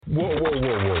Whoa.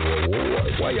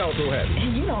 Why y'all so happy?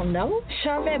 You don't know?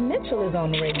 Charvette Mitchell is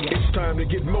on the radio. It's time to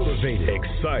get motivated,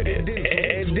 excited,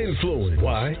 and influenced.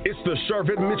 Why? It's the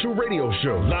Charvette Mitchell Radio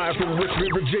Show, live from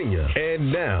Richmond, Virginia.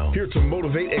 And now, here to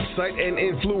motivate, excite, and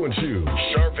influence you,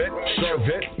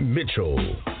 Charvette Mitchell.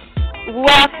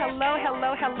 Well,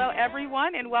 hello,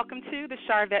 everyone, and welcome to the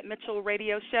Charvette Mitchell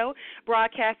Radio Show,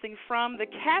 broadcasting from the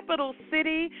capital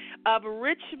city of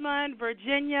Richmond,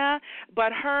 Virginia,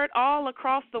 but heard all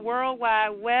across the World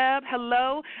Wide Web.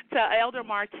 Hello to Elder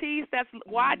Martise that's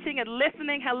watching and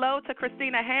listening. Hello to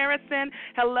Christina Harrison.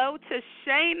 Hello to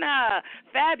Shayna,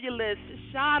 Fabulous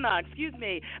Shauna,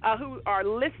 who are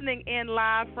listening in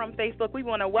live from Facebook. We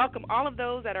want to welcome all of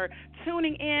those that are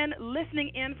tuning in,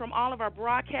 listening in from all of our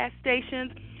broadcast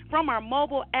stations, from our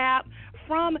mobile app,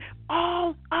 from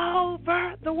all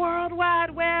over the World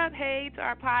Wide Web. Hey, to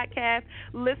our podcast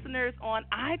listeners on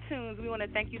iTunes, we want to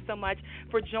thank you so much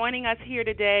for joining us here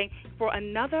today for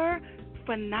another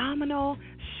phenomenal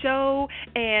show,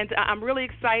 and I'm really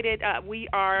excited. We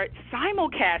are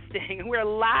simulcasting. We're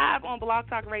live on Blog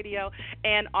Talk Radio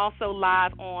and also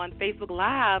live on Facebook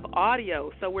Live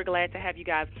audio, so we're glad to have you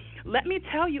guys. Let me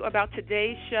tell you about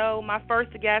today's show. My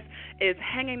first guest is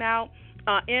hanging out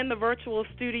in the virtual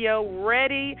studio,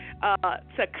 ready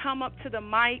to come up to the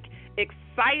mic,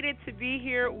 excited to be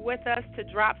here with us to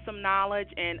drop some knowledge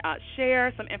and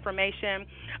share some information.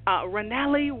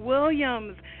 Ranelli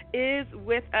Williams is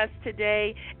with us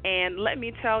today, and let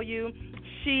me tell you,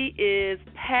 she is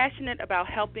passionate about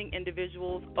helping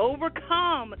individuals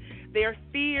overcome their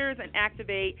fears and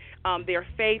activate their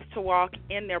faith to walk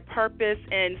in their purpose.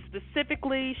 And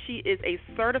specifically, she is a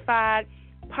certified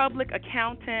public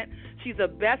accountant. She's a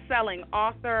best-selling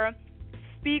author,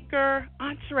 speaker,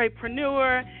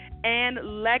 entrepreneur,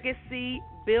 and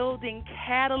legacy-building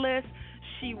catalyst.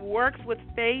 She works with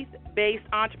faith-based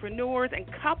entrepreneurs and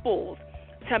couples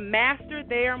to master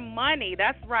their money,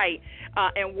 that's right,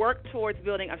 and work towards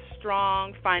building a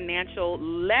strong financial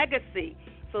legacy.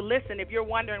 So listen, if you're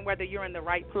wondering whether you're in the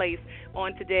right place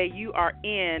on today, you are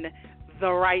in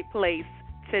the right place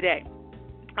today.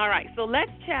 All right, so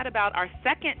let's chat about our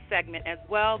second segment as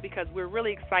well, because we're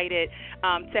really excited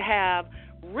to have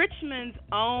Richmond's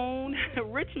own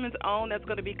that's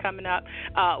going to be coming up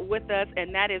with us,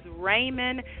 and that is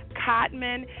Raymond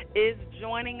Cottman is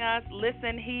joining us.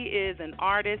 Listen, he is an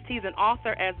artist, he's an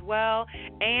author as well,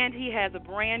 and he has a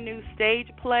brand new stage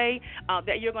play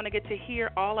that you're going to get to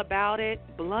hear all about it,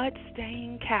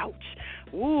 Bloodstained Couch.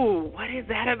 Ooh, what is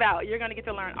that about? You're going to get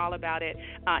to learn all about it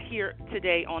here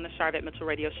today on the Charvette Mitchell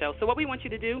Radio Show. So what we want you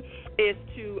to do is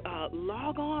to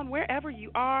log on wherever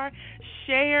you are,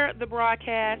 share the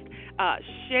broadcast,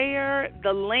 share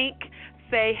the link,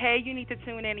 say, hey, you need to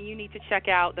tune in and you need to check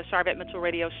out the Charvette Mitchell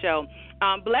Radio Show.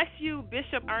 Bless you,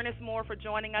 Bishop Ernest Moore, for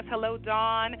joining us. Hello,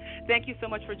 Dawn. Thank you so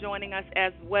much for joining us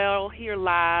as well here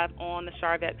live on the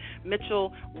Charvette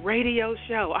Mitchell Radio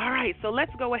Show. All right, so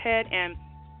let's go ahead and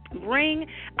bring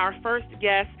our first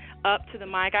guest up to the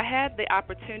mic. I had the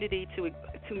opportunity to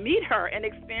meet her and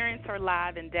experience her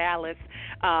live in Dallas.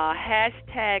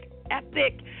 Hashtag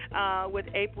epic with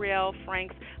April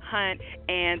Franks Hunt,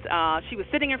 and she was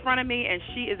sitting in front of me, and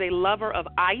she is a lover of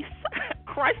ice,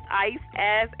 crushed ice,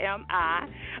 as am I,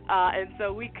 and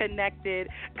so we connected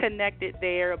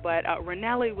there. But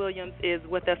Ranelli Williams is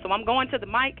with us, so I'm going to the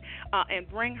mic and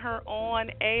bring her on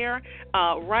air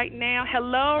right now.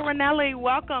 Hello, Ranelli.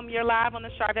 Welcome. You're live on the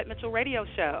Charvette Mitchell Radio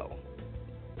Show.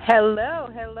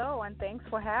 Hello, and thanks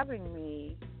for having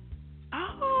me.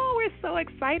 Oh, we're so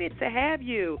excited to have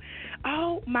you.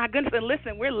 Oh, my goodness. And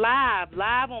listen, we're live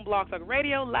on Blog Talk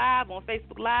Radio, live on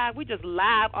Facebook Live. We just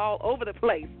live all over the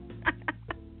place.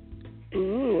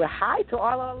 Ooh, hi to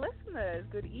all our listeners.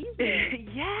 Good evening.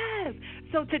 Yes.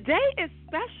 So today is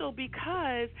special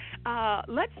because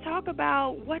let's talk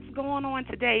about what's going on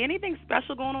today. Anything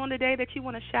special going on today that you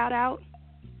want to shout out?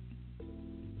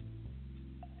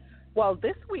 Well,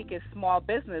 this week is Small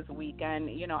Business Week, and,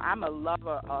 I'm a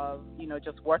lover of,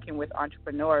 just working with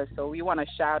entrepreneurs. So we want to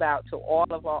shout out to all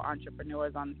of our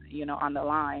entrepreneurs on the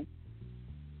line.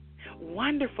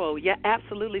 Wonderful. Yeah,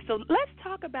 absolutely. So let's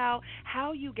talk about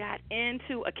how you got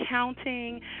into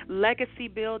accounting, legacy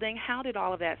building. How did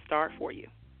all of that start for you?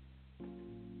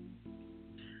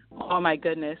 Oh, my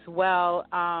goodness. Well,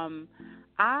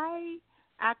 I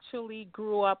actually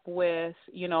grew up with,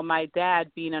 my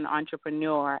dad being an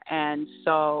entrepreneur. And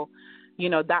so,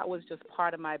 that was just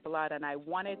part of my blood. And I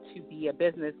wanted to be a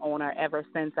business owner ever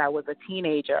since I was a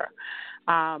teenager.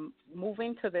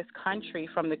 Moving to this country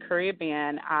from the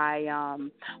Caribbean,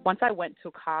 once I went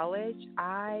to college,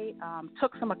 I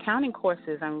took some accounting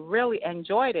courses and really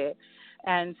enjoyed it.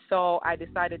 And so I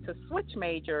decided to switch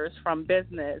majors from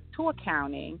business to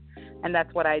accounting, and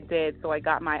that's what I did. So I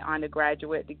got my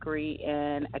undergraduate degree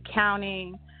in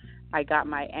accounting, I got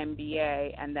my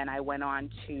MBA, and then I went on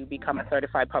to become a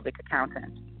certified public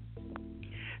accountant.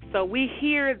 So we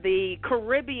hear the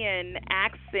Caribbean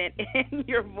accent in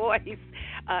your voice.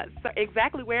 So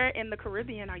exactly where in the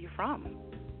Caribbean are you from?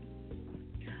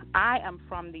 I am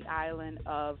from the island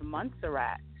of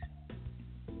Montserrat.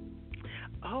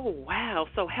 Oh, wow.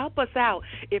 So help us out.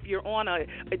 If you're on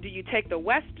do you take the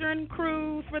Western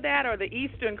cruise for that or the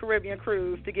Eastern Caribbean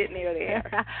cruise to get near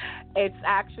there? It's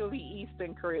actually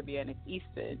Eastern Caribbean. It's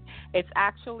Eastern. It's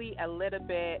actually a little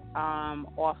bit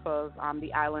off of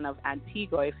the island of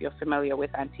Antigua, if you're familiar with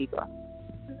Antigua.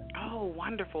 Oh,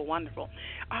 wonderful, wonderful.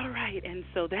 All right, and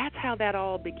so that's how that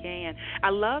all began. I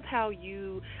love how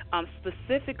you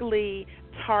specifically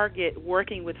target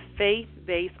working with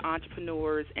faith-based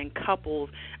entrepreneurs and couples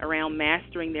around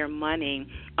mastering their money.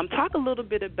 Talk a little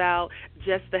bit about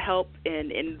just the help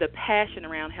and the passion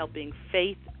around helping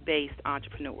faith-based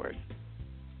entrepreneurs.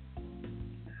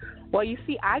 Well, you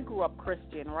see, I grew up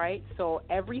Christian, right? So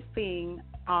everything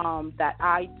that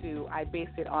I do, I base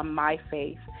it on my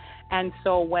faith. And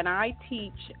so when I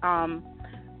teach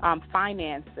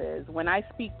finances, when I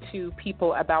speak to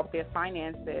people about their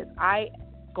finances, I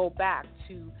go back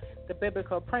to the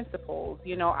biblical principles.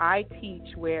 You know, I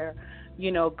teach where,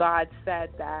 you know, God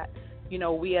said that, you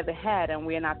know, we are the head and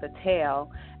we are not the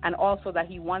tail, and also that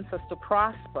he wants us to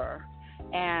prosper.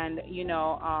 And, you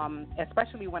know,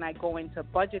 especially when I go into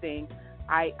budgeting,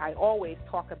 I always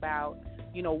talk about,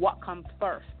 you know, what comes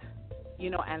first, you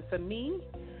know, and for me,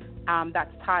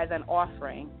 that's tithes and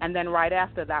offering. And then right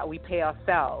after that, we pay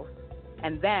ourselves.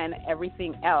 And then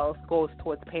everything else goes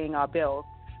towards paying our bills.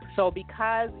 So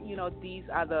because, you know, these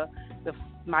are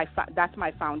that's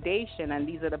my foundation, and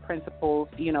these are the principles,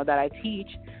 you know, that I teach,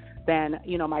 then,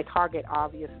 you know, my target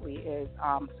obviously is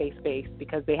faith-based,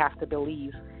 because they have to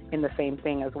believe in the same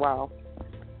thing as well.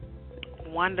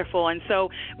 Wonderful. And so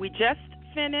we just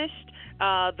finished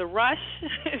the rush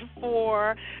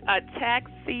for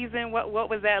tax season. What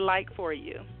was that like for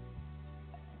you?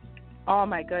 Oh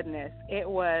my goodness, it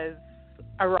was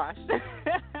a rush.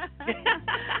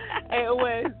 It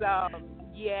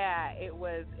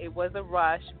was a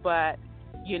rush, but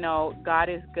you know, God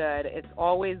is good. It's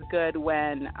always good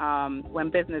when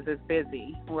business is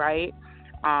busy, right?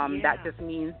 That just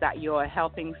means that you're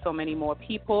helping so many more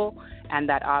people, and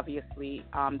that obviously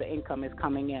the income is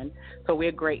coming in. So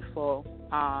we're grateful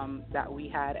that we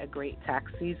had a great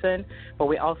tax season, but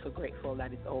we're also grateful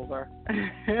that it's over.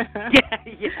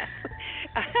 Yes.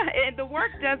 And the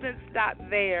work doesn't stop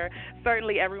there.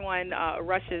 Certainly everyone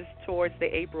rushes towards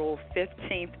the April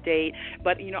 15th date,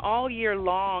 but you know, all year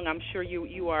long, I'm sure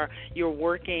you're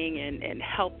working and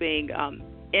helping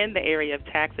in the area of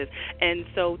taxes. And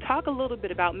so talk a little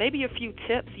bit about maybe a few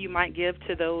tips you might give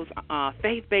to those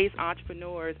faith-based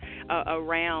entrepreneurs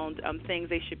around things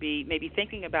they should be maybe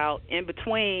thinking about in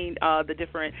between the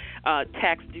different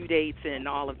tax due dates and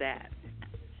all of that.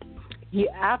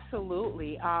 Yeah,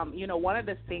 absolutely. You know, one of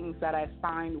the things that I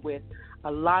find with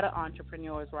a lot of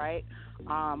entrepreneurs, right,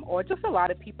 or just a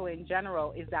lot of people in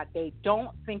general, is that they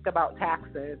don't think about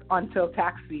taxes until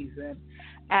tax season.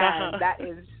 And that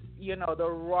is, you know, the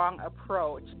wrong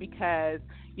approach, because,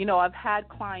 you know, I've had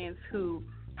clients who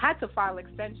had to file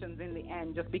extensions in the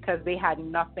end just because they had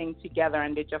nothing together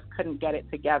and they just couldn't get it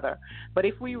together. But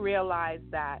if we realize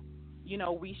that, you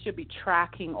know, we should be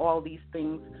tracking all these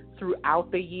things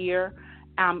throughout the year,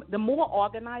 the more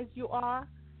organized you are,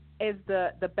 is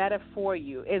the better for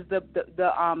you, is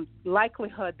the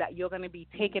likelihood that you're going to be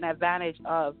taking advantage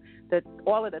of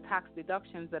all of the tax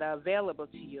deductions that are available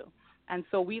to you. And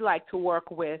so we like to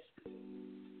work with,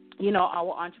 you know,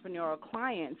 our entrepreneurial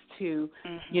clients to,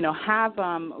 you know, have,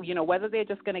 you know, whether they're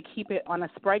just going to keep it on a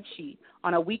spreadsheet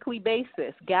on a weekly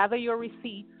basis, gather your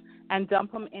receipts and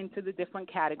dump them into the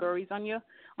different categories on your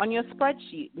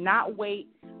spreadsheet. Not wait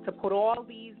to put all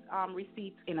these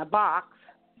receipts in a box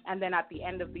and then at the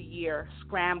end of the year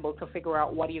scramble to figure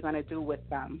out what you're going to do with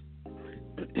them.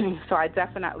 So I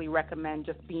definitely recommend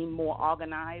just being more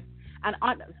organized. And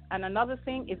another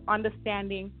thing is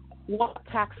understanding what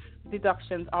tax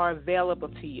deductions are available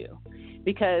to you,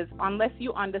 because unless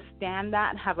you understand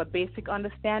that, have a basic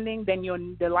understanding, then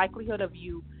the likelihood of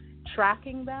you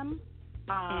tracking them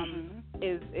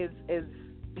is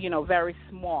you know, very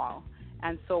small.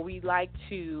 And so we like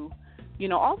to, you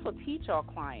know, also teach our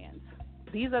clients,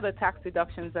 these are the tax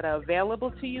deductions that are available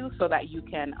to you, so that you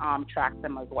can track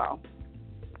them as well.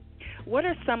 What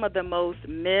are some of the most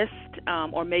missed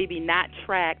or maybe not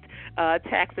tracked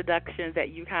tax deductions that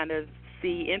you kind of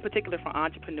see, in particular for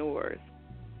entrepreneurs?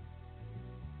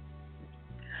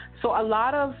 So a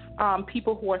lot of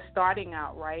people who are starting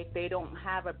out, right, they don't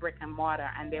have a brick and mortar,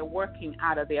 and they're working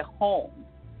out of their home,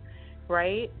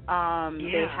 right?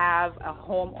 They have a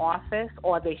home office,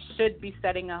 or they should be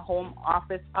setting a home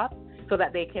office up so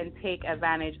that they can take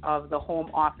advantage of the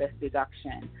home office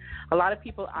deduction. A lot of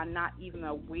people are not even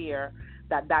aware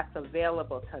that that's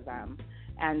available to them.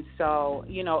 And so,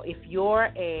 if you're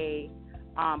a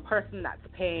person that's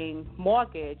paying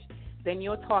mortgage, then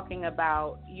you're talking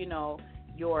about,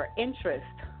 your interest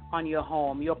on your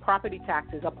home, your property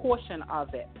taxes, a portion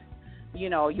of it,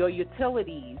 your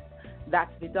utilities,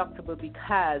 that's deductible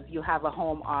because you have a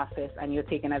home office and you're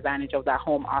taking advantage of that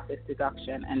home office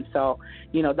deduction. And so,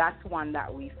 that's one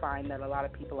that we find that a lot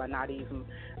of people are not even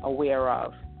aware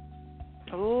of.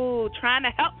 Oh, trying to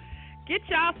help get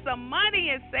y'all some money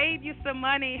and save you some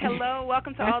money. Hello,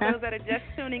 welcome to all those that are just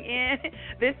tuning in.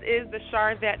 This is the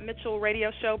Charvette Mitchell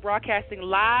Radio Show, broadcasting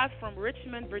live from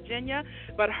Richmond, Virginia,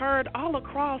 but heard all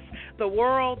across the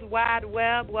World Wide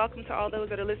Web. Welcome to all those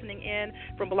that are listening in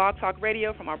from Blog Talk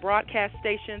Radio, from our broadcast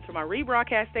stations, from our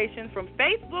rebroadcast stations, from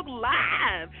Facebook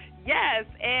Live. Yes,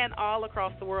 and all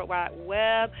across the World Wide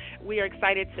Web. We are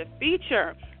excited to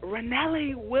feature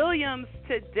Ranelli Williams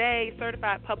today,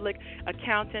 certified public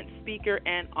accountant, speaker,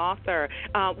 and author.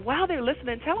 While they're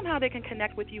listening, tell them how they can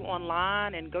connect with you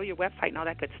online and go to your website and all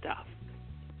that good stuff.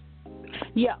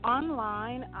 Yeah,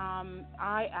 online,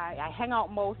 I hang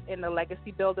out most in the Legacy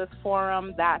Builders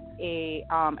Forum. That's a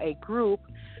group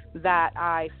that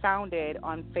I founded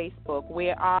on Facebook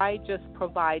where I just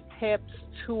provide tips,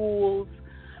 tools,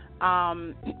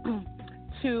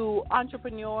 to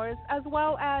entrepreneurs as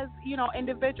well as,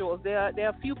 individuals. There are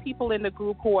a few people in the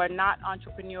group who are not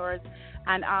entrepreneurs,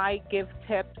 and I give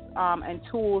tips and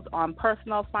tools on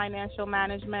personal financial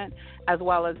management as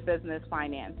well as business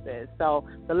finances. So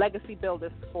the Legacy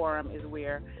Builders Forum is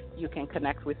where you can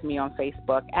connect with me on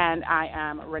Facebook, and I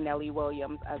am Ranelli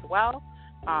Williams as well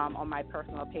on my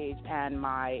personal page and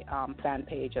my fan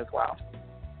page as well.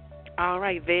 All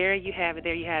right, there you have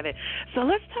it. So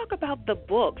let's talk about the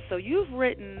book. So you've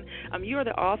written, you are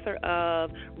the author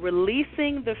of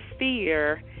Releasing the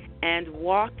Fear and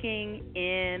Walking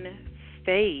in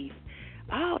Faith.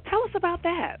 Oh, tell us about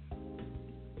that.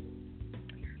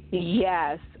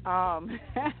 Yes,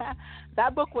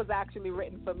 that book was actually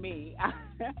written for me.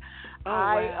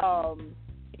 Wow.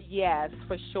 Yes,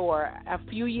 for sure. A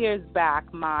few years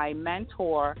back, my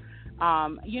mentor,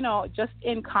 just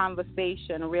in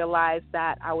conversation, realized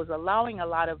that I was allowing a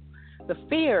lot of the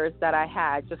fears that I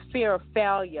had, just fear of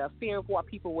failure, fear of what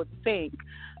people would think,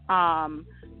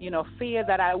 fear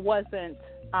that I wasn't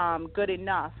good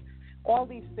enough. All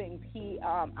these things she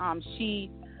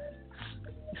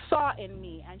saw in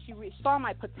me, and she saw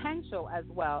my potential as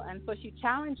well. And so she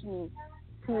challenged me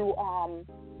to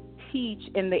teach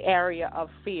in the area of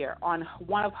fear on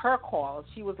one of her calls.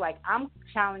 She was like, I'm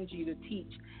challenging you to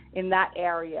teach in that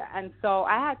area. And so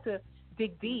I had to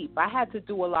dig deep. I had to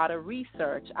do a lot of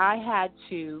research. I had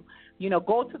to,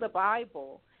 go to the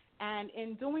Bible. And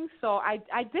in doing so, I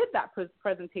did that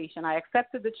presentation. I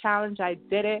accepted the challenge. I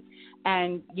did it.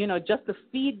 And, just the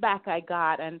feedback I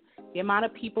got and the amount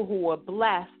of people who were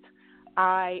blessed,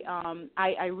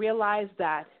 I realized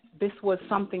that this was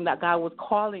something that God was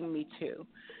calling me to,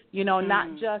 not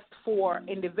just for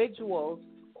individuals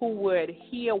who would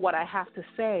hear what I have to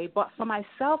say, but for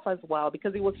myself as well,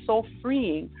 because it was so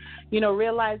freeing,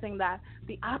 realizing that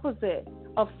the opposite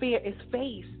of fear is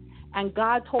faith. And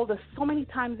God told us so many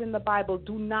times in the Bible,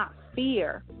 do not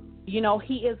fear.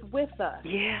 He is with us.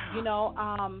 Yeah.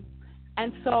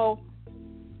 And so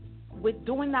with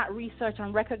doing that research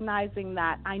and recognizing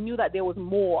that, I knew that there was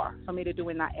more for me to do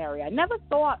in that area. I never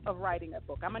thought of writing a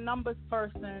book. I'm a numbers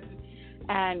person,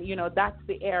 and, that's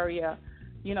the area.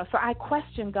 So I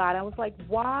questioned God. I was like,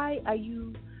 why are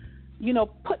you,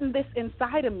 putting this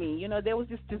inside of me? There was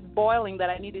just this boiling that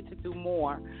I needed to do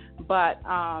more. But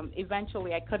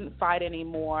eventually I couldn't fight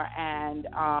anymore, and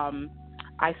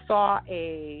I saw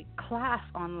a class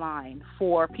online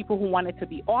for people who wanted to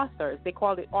be authors. They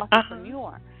called it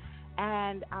Authorpreneur.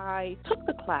 And I took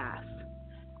the class.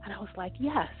 And I was like,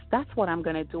 yes, that's what I'm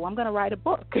going to do. I'm going to write a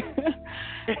book.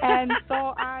 And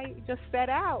so I just set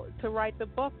out to write the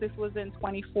book. This was in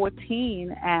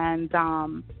 2014. And,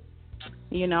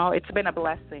 it's been a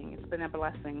blessing. It's been a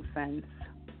blessing since.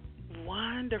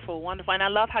 Wonderful, wonderful. And I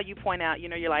love how you point out,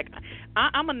 you're like,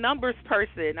 I'm a numbers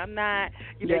person. I'm not,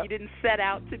 you didn't set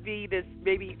out to be this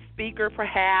maybe speaker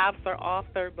perhaps or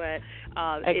author, but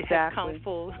it has come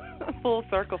full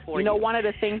circle for you. One of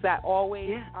the things I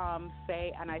always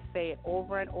say, and I say it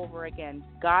over and over again,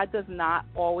 God does not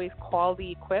always call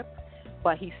the equipped,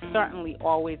 but he certainly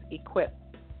always equips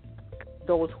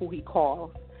those who he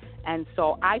calls. And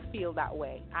so I feel that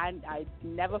way. I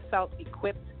never felt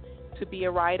equipped to be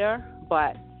a writer,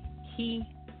 but he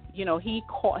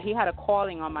had a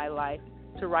calling on my life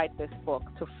to write this book,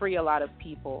 to free a lot of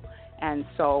people, and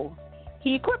so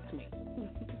he equipped me.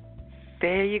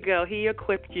 There you go. He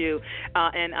equipped you.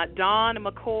 And Dawn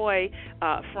McCoy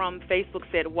from Facebook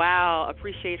said, wow,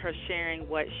 appreciate her sharing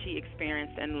what she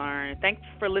experienced and learned. Thanks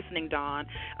for listening, Dawn.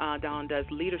 Dawn does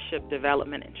leadership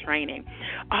development and training.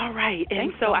 All right.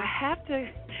 And so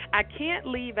I can't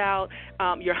leave out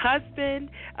your husband.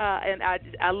 And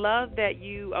I love that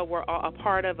you were a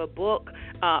part of a book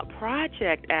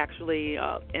project, actually,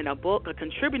 in a book, a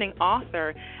contributing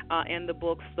author in the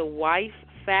books, The Wife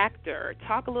Factor.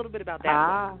 Talk a little bit about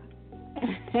that.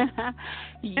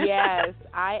 Yes,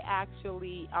 I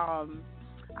actually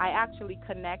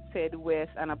connected with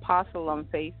an apostle on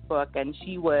Facebook, and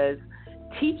she was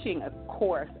teaching a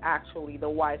course, actually,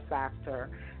 The Wife Factor.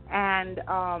 And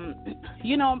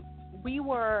we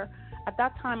were at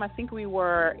that time, I think we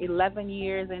were 11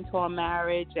 years into our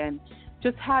marriage, and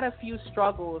just had a few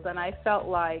struggles, and I felt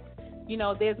like,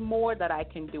 there's more that I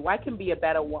can do. I can be a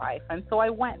better wife. And so I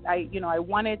went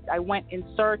in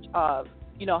search of,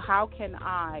 how can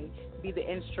I be the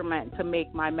instrument to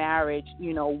make my marriage,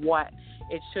 what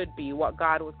it should be, what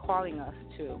God was calling us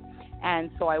to. And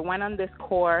so I went on this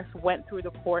course, went through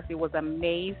the course. It was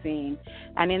amazing.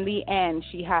 And in the end,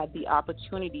 she had the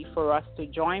opportunity for us to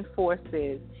join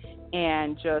forces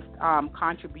and just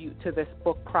contribute to this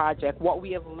book project, what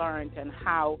we have learned and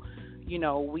how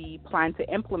we plan to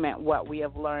implement what we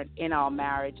have learned in our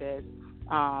marriages.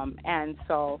 And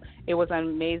so it was an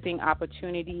amazing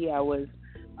opportunity. I was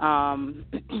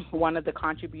one of the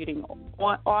contributing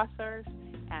authors,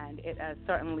 and it has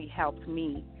certainly helped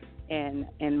me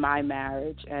in my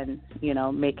marriage and,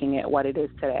 making it what it is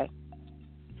today.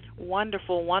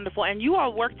 Wonderful, wonderful. And you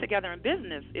all work together in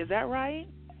business, is that right?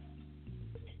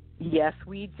 Yes,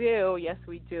 we do.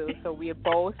 So we are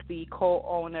both the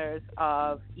co-owners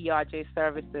of ERJ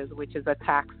Services, which is a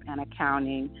tax and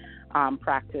accounting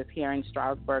practice here in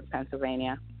Stroudsburg,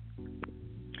 Pennsylvania.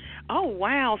 Oh,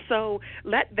 wow. So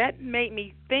that made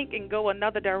me think and go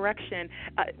another direction.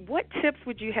 What tips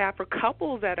would you have for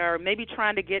couples that are maybe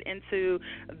trying to get into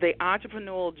the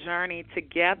entrepreneurial journey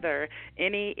together?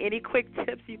 Any quick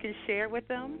tips you can share with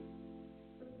them?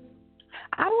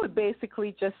 I would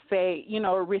basically just say,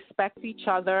 respect each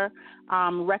other,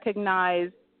 recognize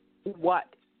what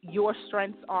your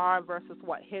strengths are versus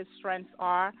what his strengths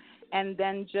are, and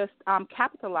then just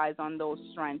capitalize on those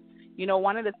strengths.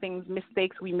 One of the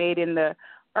mistakes we made in the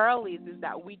earlies is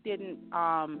that we didn't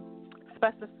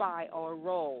specify our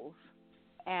roles.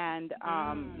 And,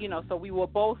 so we were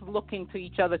both looking to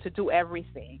each other to do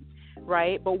everything,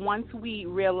 right? But once we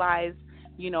realized,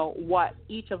 what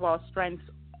each of our strengths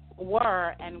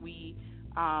were, and we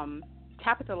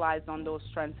capitalized on those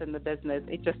strengths in the business,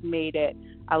 it just made it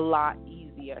a lot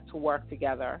easier to work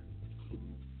together.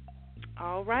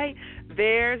 All right.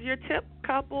 There's your tip,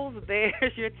 couples.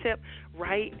 There's your tip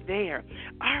right there.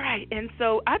 All right. And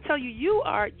so I tell you,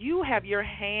 you have your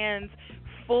hands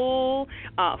full.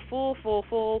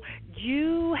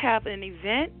 You have an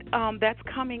event that's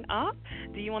coming up.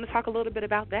 Do you want to talk a little bit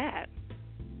about that?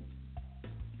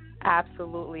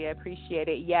 Absolutely. I appreciate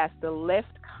it. Yes, the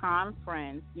LIFT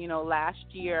conference. Last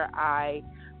year I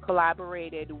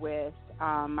collaborated with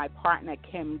my partner,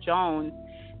 Kim Jones,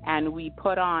 and we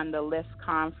put on the LIFT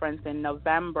conference in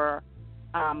November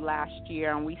last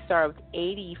year, and we served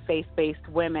 80 faith-based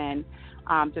women,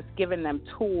 just giving them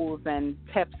tools and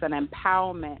tips and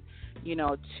empowerment,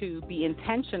 to be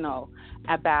intentional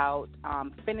about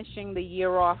finishing the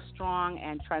year off strong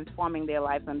and transforming their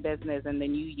lives and business in the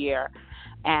new year.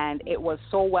 And it was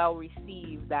so well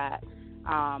received that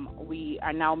we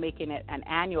are now making it an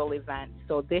annual event.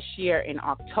 So this year in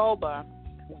October,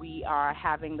 we are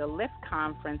having the LIFT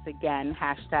conference again,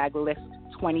 #LIFT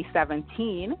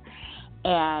 2017,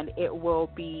 and it will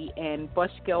be in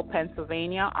Bushkill,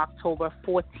 Pennsylvania, October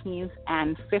 14th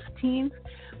and 15th,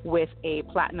 with a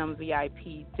Platinum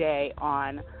VIP day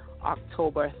on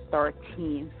October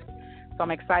 13th. So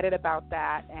I'm excited about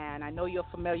that, and I know you're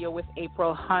familiar with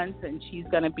April Hunt, and she's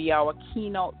going to be our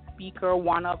keynote speaker,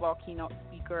 one of our keynote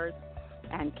speakers,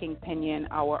 and King Pinion,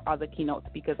 our other keynote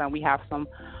speakers, and we have some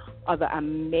other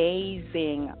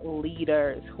amazing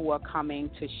leaders who are coming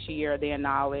to share their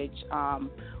knowledge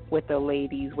with the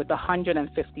ladies, with the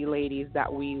 150 ladies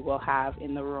that we will have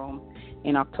in the room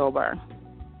in October.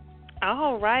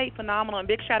 All right, phenomenal. And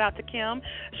big shout out to Kim.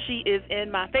 She is in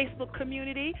my Facebook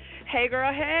community. Hey,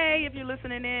 girl, hey, if you're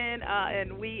listening in,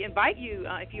 and we invite you,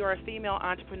 if you are a female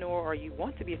entrepreneur or you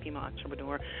want to be a female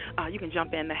entrepreneur, you can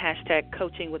jump in the hashtag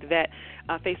Coaching with Vet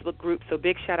Facebook group. So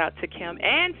big shout out to Kim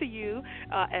and to you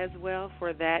as well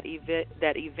for that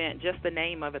event. Just the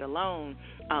name of it alone.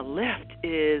 Lift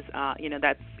is,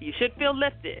 that's, you should feel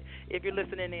lifted. If you're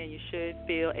listening in, you should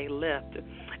feel a lift.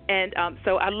 And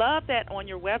so I love that on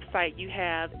your website you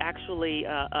have actually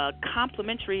a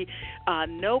complimentary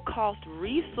no-cost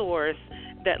resource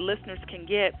that listeners can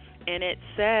get, and it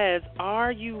says,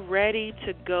 "Are you ready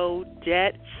to go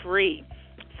debt-free?"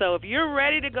 So if you're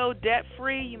ready to go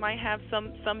debt-free, you might have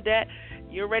some debt.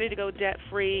 You're ready to go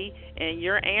debt-free, and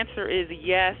your answer is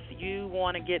yes, you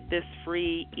want to get this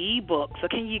free ebook. So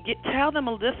can you tell them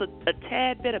just a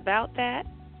tad bit about that?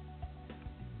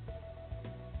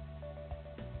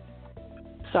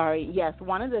 Sorry, yes.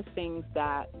 One of the things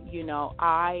that,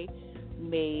 I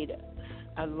made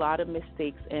a lot of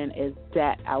mistakes in is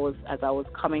debt. As I was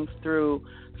coming through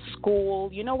school,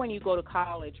 when you go to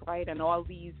college, right, and all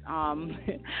these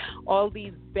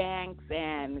banks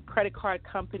and credit card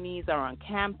companies are on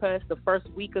campus the first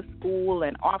week of school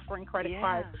and offering credit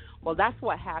cards. Well, that's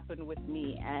what happened with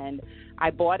me, and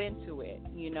I bought into it,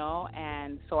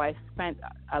 and so I spent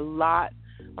a lot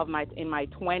of my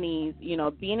 20s,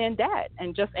 being in debt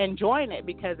and just enjoying it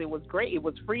because it was great. It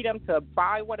was freedom to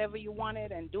buy whatever you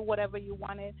wanted and do whatever you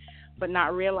wanted, but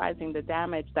not realizing the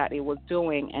damage that it was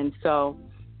doing. And so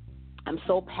I'm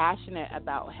so passionate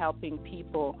about helping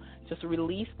people just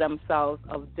release themselves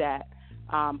of debt.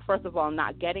 First of all,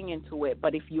 not getting into it,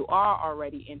 but if you are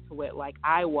already into it like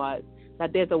I was,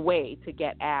 that there's a way to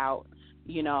get out.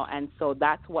 And so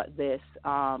that's what this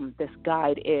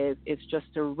guide is. It's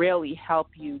just to really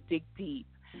help you dig deep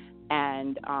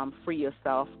and free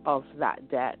yourself of that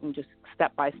debt and just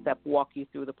step by step walk you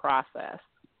through the process.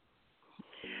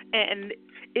 And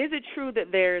is it true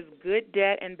that there's good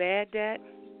debt and bad debt?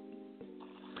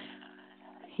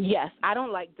 Yes, I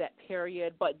don't like debt,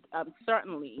 period, but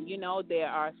certainly, there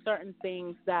are certain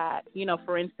things that,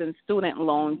 for instance, student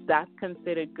loans, that's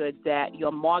considered good debt.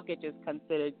 Your mortgage is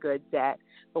considered good debt.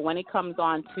 But when it comes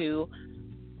on to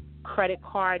credit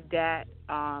card debt,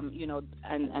 and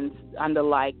the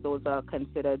like, those are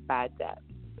considered bad debt.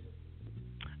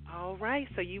 All right,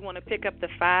 so you want to pick up the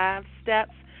 5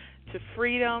 steps to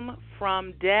freedom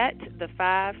from debt, the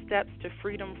 5 steps to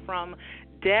freedom from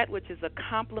debt, which is a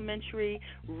complimentary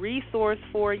resource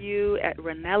for you at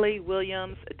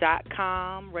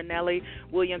ranelliwilliams.com,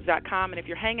 ranelliwilliams.com. And if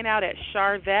you're hanging out at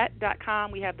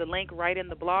charvette.com, we have the link right in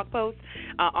the blog post.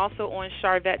 Also on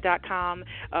charvette.com,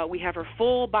 we have her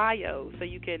full bio, so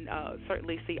you can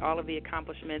certainly see all of the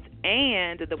accomplishments,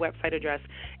 and the website address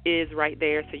is right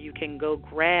there, so you can go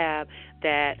grab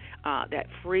that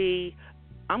free,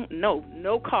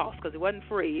 no cost, because it wasn't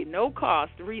free, no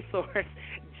cost resource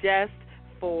just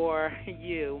for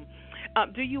you.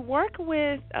 Do you work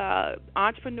with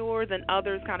entrepreneurs and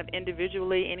others kind of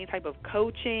individually, any type of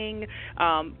coaching,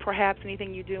 perhaps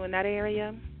anything you do in that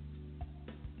area?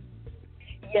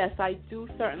 Yes, I do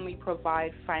certainly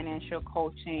provide financial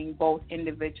coaching, both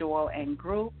individual and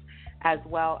group, as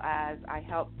well as I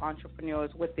help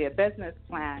entrepreneurs with their business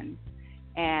plans.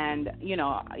 And,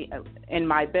 in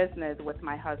my business with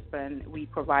my husband, we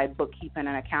provide bookkeeping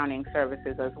and accounting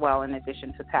services as well, in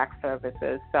addition to tax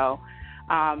services. So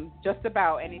just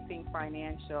about anything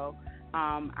financial,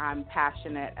 I'm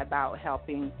passionate about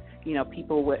helping,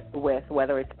 people with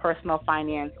whether it's personal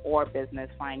finance or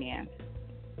business finance.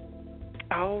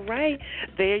 All right.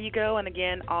 There you go. And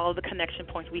again, all the connection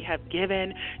points we have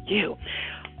given you.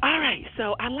 All right.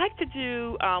 So I like to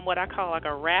do what I call like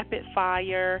a rapid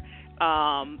fire.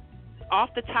 Off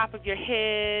the top of your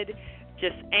head,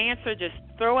 just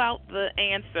throw out the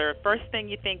answer. First thing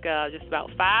you think of, just about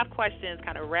 5 questions,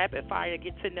 kind of rapid fire,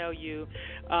 get to know you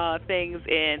things.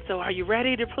 And so are you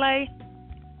ready to play?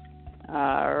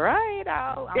 All right,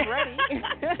 I'm ready.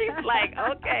 She's like,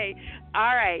 okay.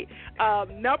 All right.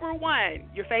 Number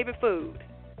 1, your favorite food.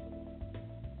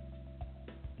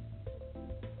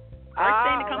 First thing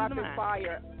that comes to mind.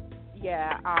 Fire.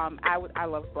 Yeah, I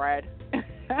love bread.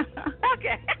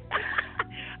 Okay.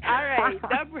 All right.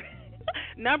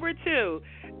 Number 2,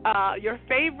 your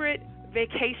favorite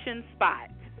vacation spot.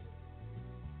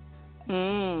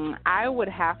 I would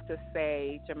have to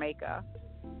say Jamaica.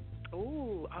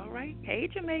 Ooh, all right. Hey,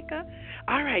 Jamaica.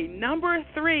 All right, number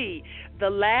 3, the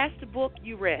last book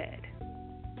you read.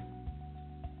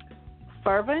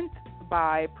 Fervent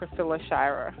by Priscilla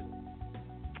Shirer.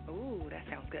 Ooh, that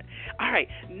sounds good. All right,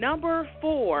 number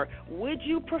 4, would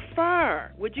you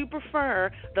prefer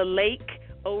the lake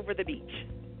over the beach?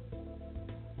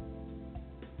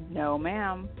 No,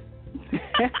 ma'am.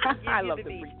 I love the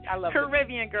beach. I love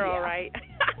Caribbean girl, yeah. right?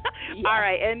 Yeah. All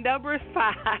right, and number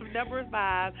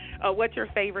 5, what's your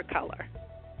favorite color?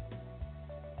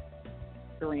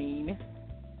 Green.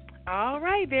 All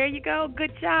right, there you go.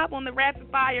 Good job on the rapid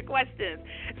fire questions.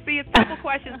 See, it's simple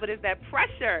questions, but it's that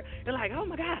pressure. You're like, oh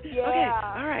my God. Yeah. Okay,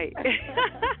 all right.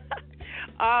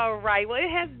 All right. Well, it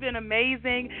has been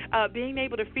amazing being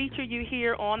able to feature you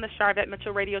here on the Sharvette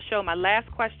Mitchell Radio Show. My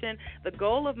last question, the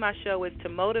goal of my show is to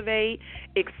motivate,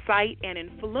 excite, and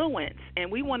influence.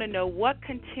 And we want to know what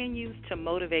continues to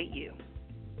motivate you.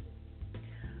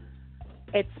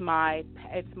 It's my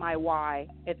why.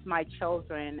 It's my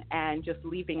children, and just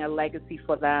leaving a legacy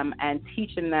for them and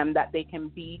teaching them that they can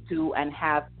be, do, and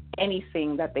have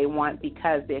anything that they want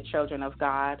because they're children of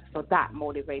God. So that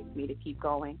motivates me to keep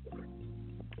going.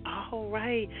 All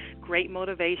right. Great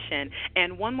motivation.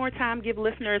 And one more time, give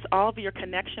listeners all of your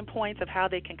connection points of how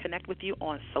they can connect with you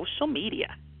on social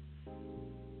media.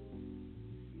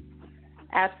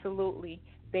 Absolutely.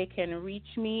 They can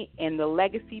reach me in the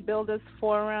Legacy Builders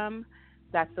Forum.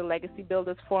 That's the Legacy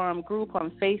Builders Forum group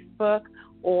on Facebook,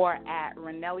 or at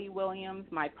Ranelli Williams,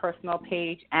 my personal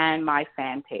page, and my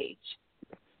fan page.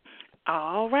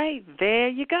 All right, there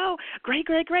you go. Great.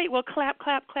 Well, clap.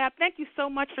 Thank you so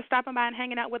much for stopping by and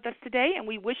hanging out with us today, and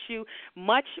we wish you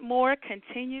much more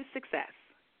continued success.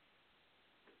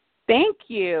 Thank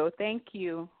you.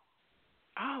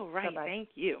 All right, Bye-bye.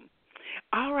 Thank you.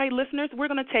 All right, listeners, we're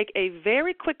going to take a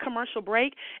very quick commercial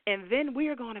break, and then we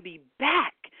are going to be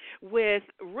back with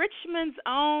Richmond's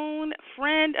own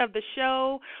friend of the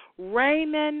show,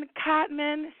 Raymond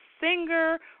Cottman,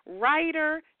 singer,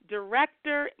 writer,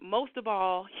 director, most of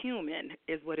all, human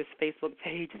is what his Facebook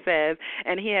page says.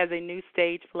 And he has a new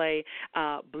stage play,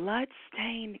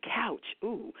 Bloodstained Couch.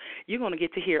 Ooh, you're going to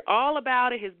get to hear all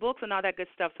about it, his books and all that good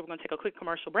stuff. So we're going to take a quick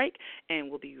commercial break, and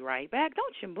we'll be right back.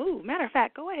 Don't you move. Matter of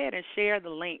fact, go ahead and share the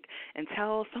link and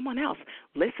tell someone else.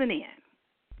 Listen in.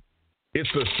 It's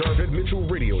the Sharvette Mitchell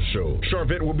Radio Show.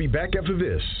 Sharvette will be back after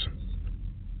this.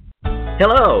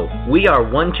 Hello, we are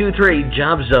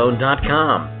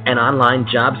 123jobzone.com, an online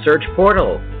job search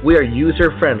portal. We are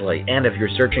user-friendly, and if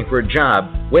you're searching for a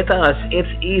job, with us, it's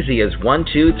easy as 1,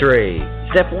 2, 3.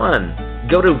 Step 1,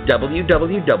 go to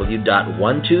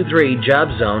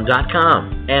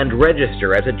www.123jobzone.com and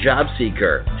register as a job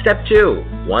seeker. Step 2,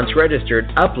 once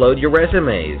registered, upload your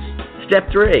resumes. Step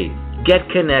 3, get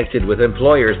connected with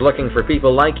employers looking for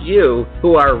people like you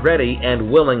who are ready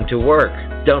and willing to work.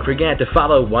 Don't forget to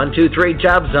follow 123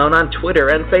 Job Zone on Twitter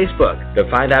and Facebook to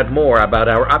find out more about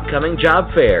our upcoming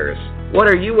job fairs. What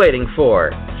are you waiting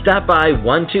for? Stop by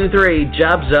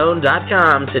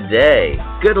 123jobzone.com today.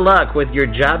 Good luck with your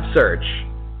job search.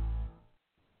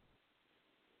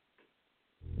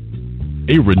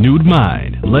 A Renewed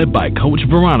Mind, led by Coach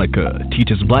Veronica,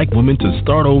 teaches black women to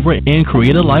start over and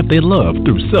create a life they love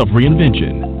through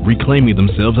self-reinvention, reclaiming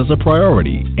themselves as a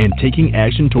priority, and taking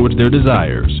action towards their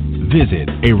desires. Visit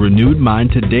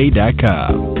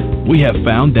arenewedmindtoday.com. We have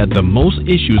found that the most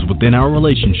issues within our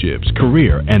relationships,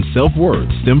 career, and self-worth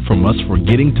stem from us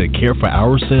forgetting to care for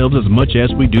ourselves as much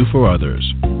as we do for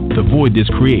others. The void this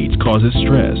creates causes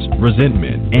stress,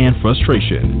 resentment, and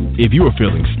frustration. If you are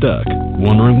feeling stuck,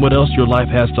 wondering what else your life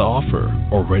has to offer,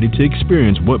 or ready to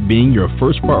experience what being your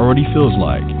first priority feels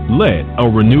like, let A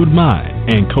Renewed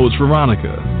Mind and Coach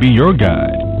Veronica be your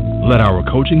guide. Let our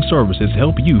coaching services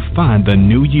help you find the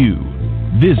new you.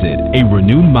 Visit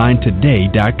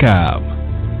arenewedmindtoday.com.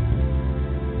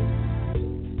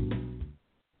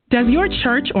 Does your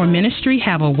church or ministry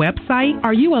have a website?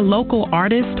 Are you a local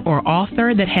artist or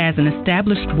author that has an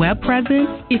established web presence?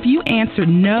 If you answered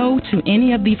no to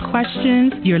any of these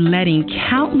questions, you're letting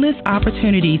countless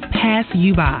opportunities pass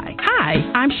you by. Hi,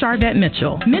 I'm Sharvette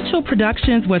Mitchell. Mitchell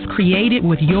Productions was created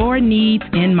with your needs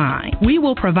in mind. We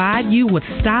will provide you with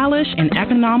stylish and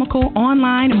economical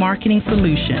online marketing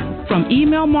solutions. From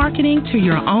email marketing to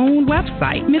your own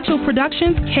website, Mitchell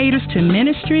Productions caters to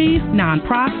ministries,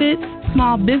 nonprofits,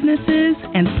 small businesses,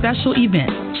 and special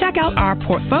events. Check out our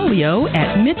portfolio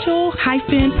at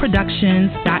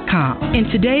mitchell-productions.com. Mitchellproductions.com. In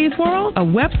today's world, a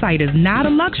website is not a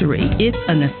luxury, it's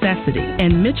a necessity.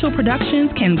 And Mitchell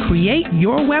Productions can create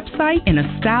your website in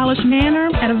a stylish manner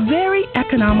at a very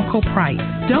economical price.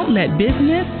 Don't let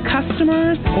business,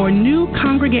 customers, or new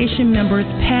congregation members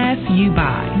pass you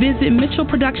by. Visit Mitchell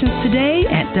Productions today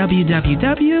at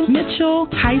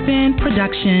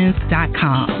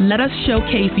www.mitchell-productions.com. Let us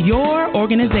showcase your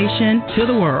organization to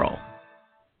the world.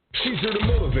 She's here to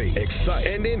motivate, excite,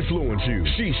 and influence you.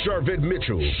 She's Sharvette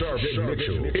Mitchell.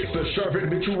 It's the Sharvette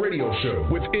Mitchell Radio Show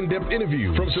with in-depth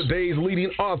interviews from today's leading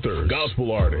authors,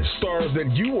 gospel artists, stars that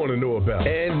you want to know about.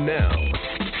 And now,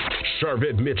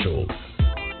 Sharvette Mitchell.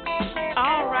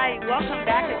 All right, welcome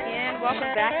back again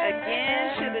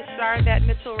to the Sharvette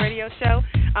Mitchell Radio Show,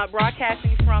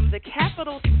 broadcasting from the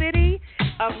capital city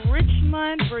of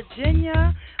Richmond,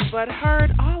 Virginia, but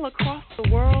heard all across the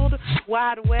world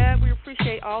wide web. We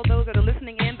appreciate all those that are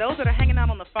listening in, those that are hanging out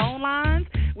on the phone lines.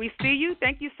 We see you.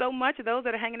 Thank you so much. Those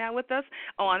that are hanging out with us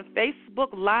on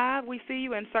Facebook Live, we see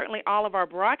you, and certainly all of our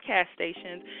broadcast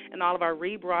stations and all of our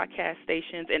rebroadcast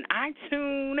stations and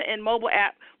iTunes and mobile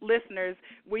app listeners,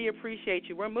 we appreciate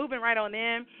you. We're moving right on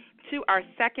in to our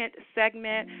second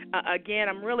segment. Again,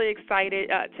 I'm really excited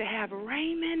to have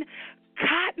Raymond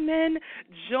Cottman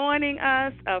joining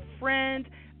us, a friend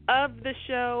of the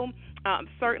show.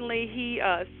 Certainly, he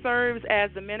serves as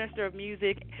the Minister of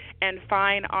Music and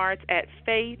Fine Arts at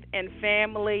Faith and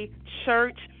Family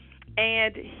Church,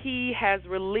 and he has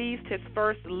released his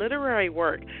first literary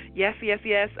work. Yes, he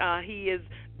is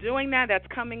doing that. That's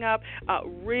coming up.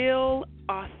 Real,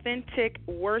 Authentic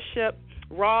Worship,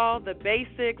 Raw, the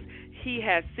Basics. He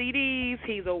has CDs.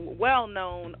 He's a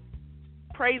well-known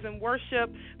praise and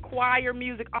worship, choir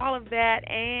music, all of that,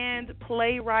 and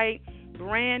playwright.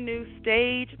 Brand new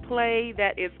stage play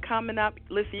that is coming up.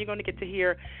 Listen, you're going to get to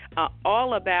hear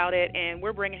all about it, and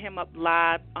we're bringing him up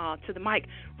live to the mic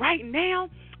right now.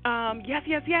 Yes.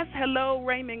 Hello,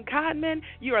 Raymond Cottman.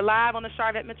 You are live on the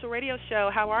Sharvette Mitchell Radio Show.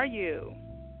 How are you?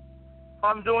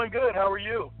 I'm doing good. How are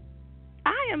you?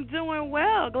 I am doing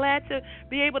well. Glad to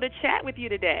be able to chat with you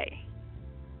today.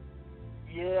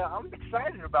 Yeah, I'm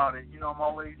excited about it. I'm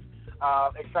always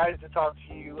excited to talk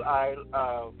to you.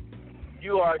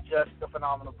 You are just a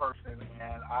phenomenal person,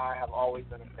 and I have always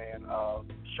been a fan of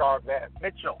Sharvette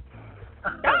Mitchell.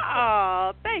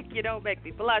 Oh, thank you. Don't make me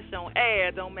blush on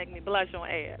air.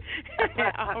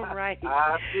 All right.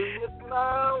 I see you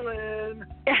smiling.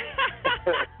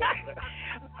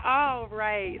 All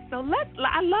right. So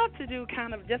I love to do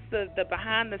kind of just the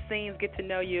behind the scenes, get to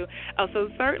know you. So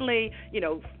certainly,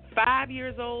 5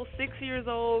 years old, 6 years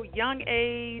old, young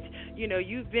age,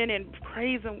 you've been in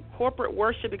praise and corporate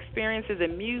worship experiences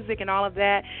and music and all of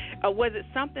that. Was it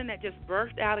something that just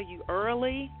birthed out of you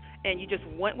early and you just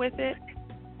went with it?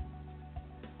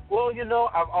 Well,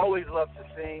 I've always loved to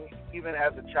sing, even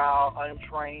as a child,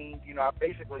 untrained. I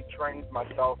basically trained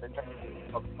myself in terms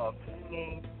of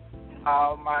singing.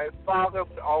 My father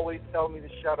would always tell me to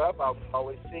shut up. I was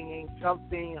always singing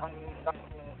something, humming something.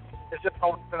 It's just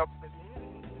always been of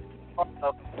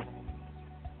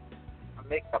my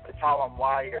makeup. It's how I'm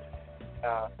wired.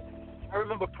 I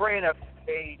remember praying at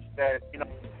the age that,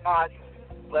 God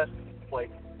bless this place.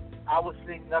 I would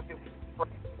sing nothing but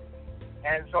praise.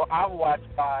 And so I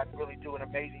watched God really do an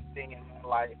amazing thing in my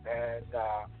life, and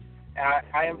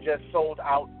I am just sold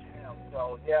out to Him.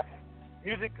 So, yeah,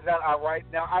 music that I write.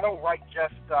 Now, I don't write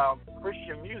just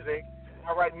Christian music.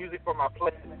 I write music for my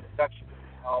play and production.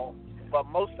 But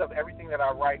most of everything that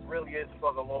I write really is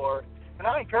for the Lord. And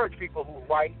I encourage people who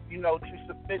write, to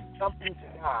submit something to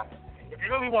God. If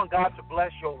you really want God to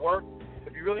bless your work,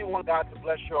 if you really want God to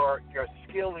bless your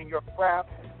skill and your craft,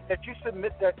 that you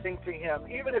submit that thing to Him.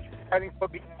 Even if you're writing for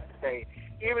Beyonce,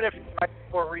 even if you're writing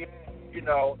for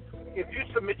Rihanna, if you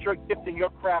submit your gift and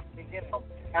your craft to Him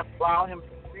and allow Him to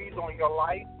breathe on your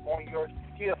life, on your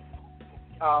skill,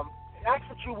 that's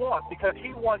what you want, because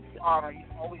He wants the honor. He's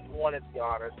always wanted the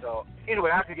honor. So,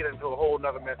 anyway, I could get into a whole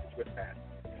other message with that.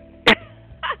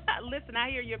 Listen,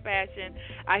 I hear your passion.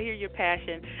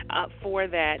 For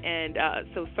that. And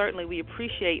so certainly we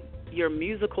appreciate your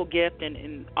musical gift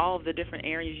and all of the different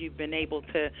areas you've been able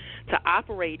to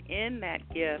operate in that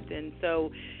gift. And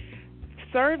so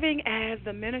serving as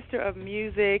the Minister of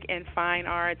Music and Fine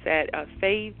Arts at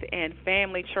Faith and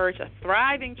Family Church, a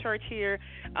thriving church here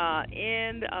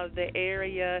in the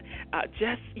area,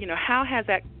 how has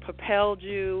that propelled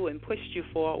you and pushed you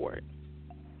forward?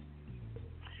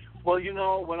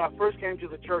 Well, when I first came to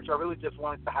the church, I really just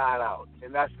wanted to hide out,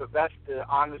 and that's the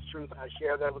honest truth. I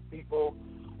share that with people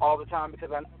all the time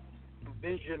because I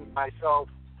envision myself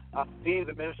being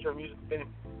the Minister of Music. That's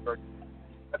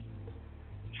the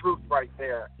truth right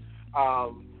there.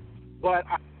 but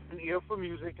I have an ear for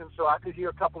music, and so I could hear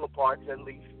a couple of parts at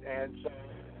least. And so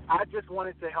I just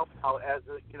wanted to help out as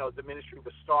the ministry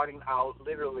was starting out.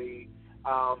 Literally,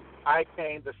 I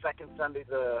came the second Sunday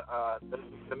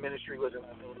the ministry was in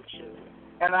operation,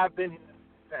 and I've been here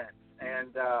since.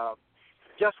 And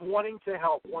just wanting to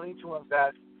help, wanting to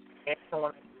invest in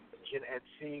someone's vision and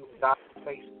see what God's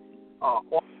place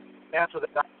answer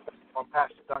that God on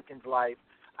Pastor Duncan's life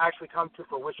actually come to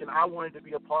fruition. I wanted to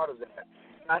be a part of that.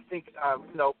 And I think,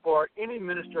 for any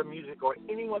minister of music or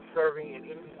anyone serving in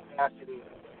any capacity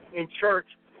in church,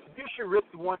 you should really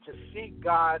want to see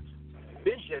God's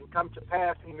vision come to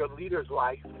pass in your leader's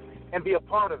life and be a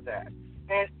part of that.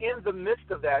 And in the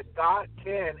midst of that, God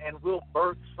can and will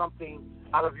birth something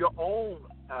out of your own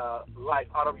life,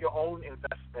 out of your own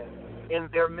investment in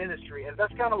their ministry. And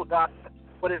that's kind of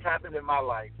what has happened in my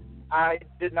life. I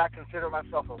did not consider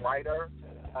myself a writer.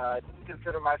 Didn't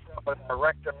consider myself a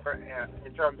director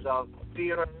in terms of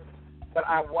theater. But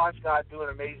I watched God do an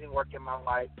amazing work in my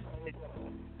life. And it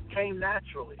came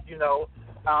naturally, and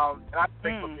I'm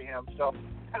thankful to Him. So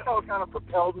that's how it kind of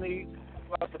propelled me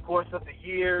throughout the course of the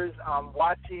years,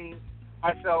 watching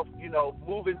myself,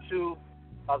 move into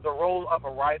the role of a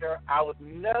writer. I would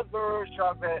never,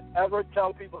 Charvette, ever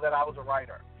tell people that I was a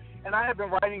writer. And I have been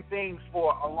writing things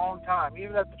for a long time.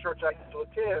 Even at the church I used to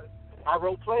attend, I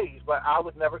wrote plays, but I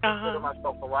would never consider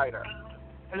myself a writer.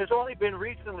 And it's only been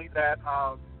recently that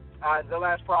the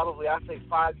last probably, I say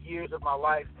 5 years of my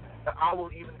life, that I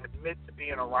will even admit to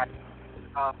being a writer.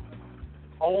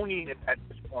 Owning it at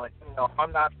this point.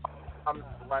 I'm not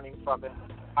running from it.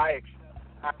 I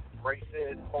embrace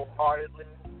it wholeheartedly.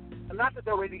 And not that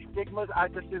there were any stigmas, I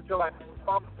just didn't feel like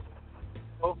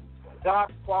so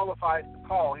God qualifies the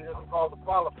call. He doesn't call the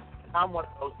qualified. I'm one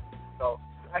of those, so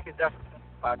I can definitely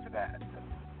testify to that.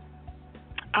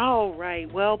 All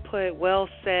right, well put, well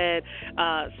said,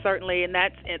 certainly, and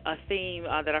that's a theme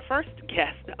that our first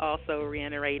guest also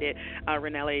reiterated,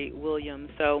 Ranelli Williams.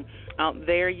 So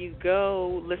there you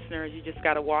go, listeners. You just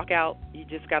got to walk out. You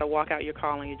just got to walk out your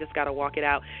calling. You just got to walk it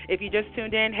out. If you just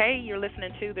tuned in, hey, you're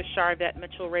listening to the Charvette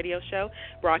Mitchell Radio Show,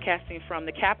 broadcasting from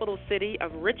the capital city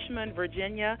of Richmond,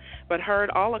 Virginia, but heard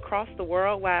all across the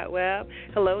World Wide Web.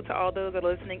 Hello to all those that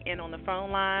are listening in on the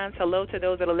phone lines. Hello to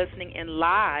those that are listening in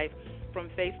live from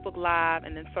Facebook Live,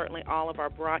 and then certainly all of our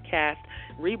rebroadcast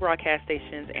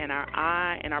stations and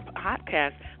our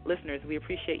podcast listeners. We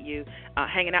appreciate you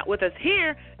hanging out with us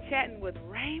here, chatting with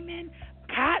Raymond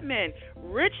Cottman,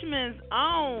 Richmond's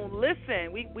own.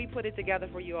 Listen, we put it together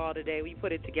for you all today. We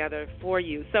put it together for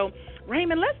you. So,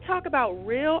 Raymond, let's talk about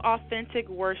real, authentic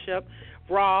worship,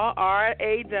 raw,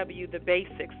 R-A-W, the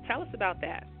basics. Tell us about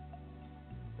that.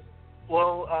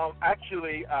 Well, I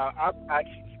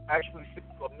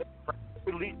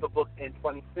released the book in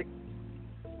 2016,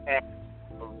 and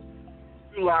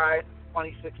July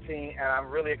 2016, and I'm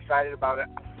really excited about it.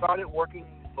 I started working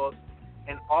on the book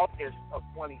in August of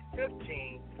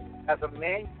 2015 as a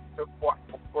manuscript for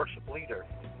worship leaders.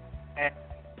 And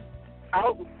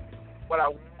what I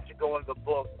wanted to go in the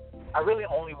book, I really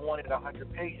only wanted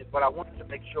 100 pages, but I wanted to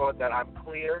make sure that I'm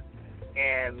clear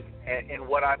and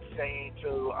what I'm saying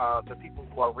to the people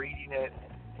who are reading it.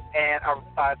 And I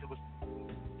realized it was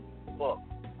book.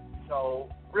 So,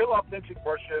 real authentic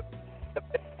worship, the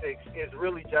basics, is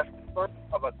really just the first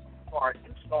of a part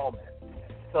installment.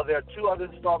 So there are 2 other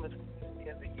installments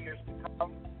in the years to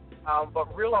come.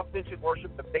 But real authentic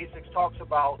worship, the basics, talks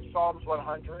about Psalms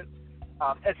 100.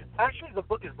 Actually, the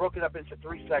book is broken up into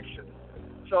 3 sections.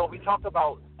 So we talk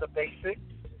about the basics,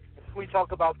 we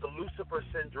talk about the Lucifer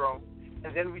syndrome,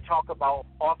 and then we talk about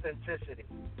authenticity.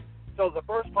 So the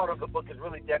first part of the book is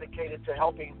really dedicated to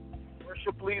helping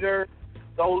worship leaders,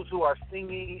 those who are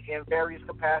singing in various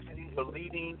capacities or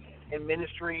leading in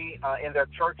ministry in their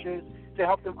churches, to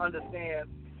help them understand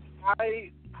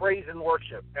why praise and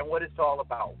worship and what it's all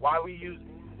about, why we use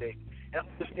music, and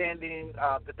understanding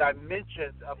the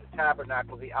dimensions of the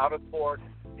tabernacle, the outer court,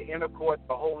 the inner court,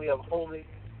 the Holy of Holies,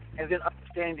 and then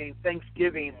understanding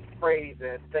thanksgiving, praise,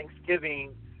 and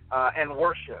thanksgiving and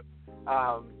worship.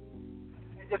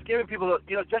 Just giving people,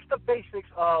 just the basics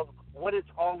of what it's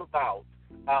all about.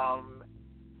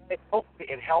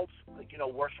 It helps,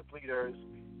 worship leaders,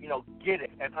 get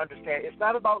it and understand. It's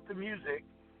not about the music,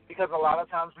 because a lot of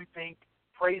times we think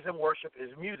praise and worship is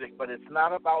music, but it's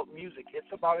not about music. It's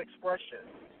about expression.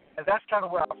 And that's kind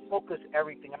of where I focus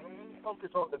everything. I don't really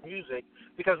focus on the music,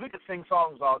 because we could sing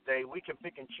songs all day. We can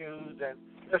pick and choose, and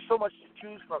there's so much to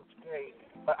choose from today.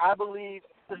 But I believe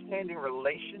understanding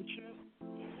relationship,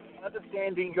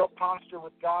 understanding your posture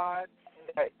with God,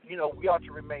 that, we ought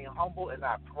to remain humble and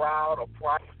not proud or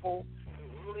prideful.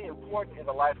 It's really important in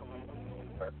the life of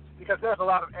a because there's a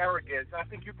lot of arrogance. I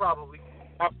think you probably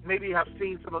maybe have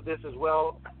seen some of this as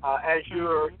well as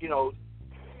you're,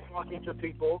 talking to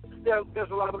people.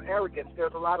 There's a lot of arrogance.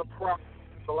 There's a lot of pride.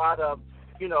 There's a lot of,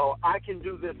 I can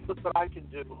do this. Look what I can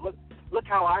do. Look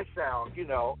how I sound.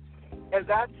 And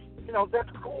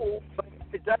that's cool, but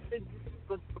it doesn't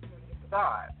look before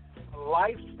God. A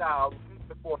lifestyle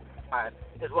before God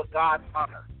is what God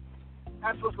honors.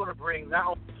 That's what's going to bring not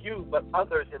only you but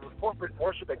others in the corporate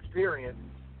worship experience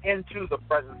into the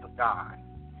presence of God.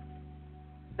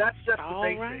 That's just the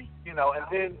basic, right.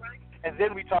 And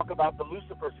then we talk about the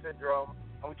Lucifer syndrome,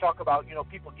 and we talk about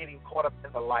people getting caught up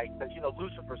in the light. Because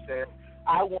Lucifer said,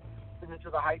 "I want to ascend into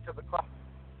the heights of the clouds.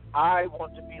 I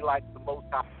want to be like the Most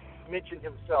High." He mentioned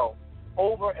himself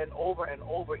over and over and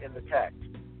over in the text,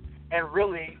 and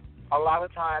really, a lot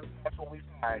of times that's what we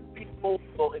find. People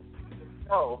will include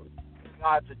themselves in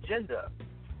God's agenda,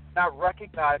 not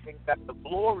recognizing that the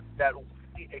glory that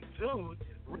we exude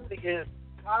really is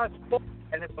God's glory,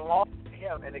 and it belongs to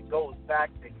Him, and it goes back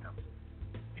to Him.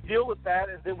 We deal with that,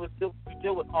 and then we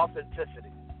deal with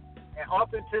authenticity. And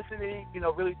authenticity,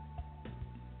 really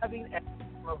having an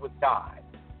encounter with God.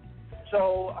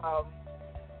 So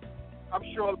I'm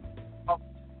sure you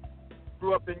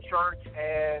grew up in church,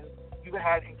 and you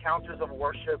had encounters of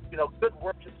worship, good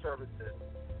worship services.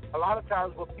 A lot of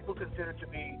times what people consider to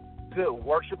be good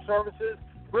worship services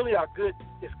really are good.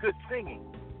 It's good singing.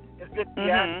 It's good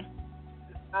theater.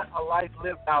 It's not a life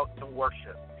lived out in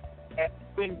worship. And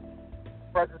when the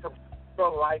presence of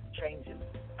your life changes,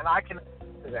 and I can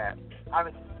attest to that.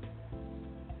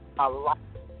 My life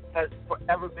has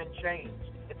forever been changed.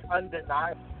 It's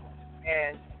undeniable.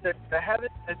 And the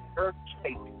heavens and earth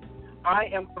shake. I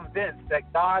am convinced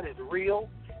that God is real,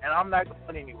 and I'm not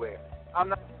going anywhere. I'm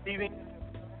not leaving.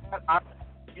 I'm,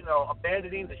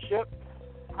 abandoning the ship.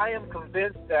 I am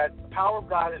convinced that the power of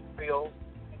God is real,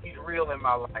 and He's real in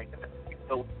my life.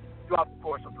 So throughout the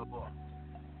course of the book.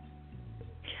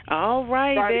 All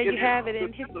right, there you have it.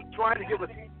 Trying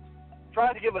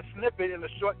to give a snippet in a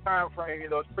short time frame,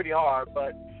 it's pretty hard,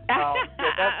 but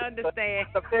I understand.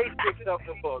 The basics of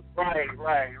the book.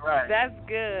 Right. That's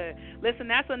good. Listen,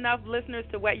 that's enough listeners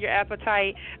to whet your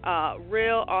appetite.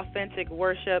 Real, authentic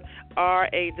worship,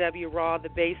 RAW, Raw, the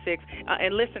basics.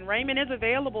 And listen, Raymond is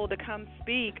available to come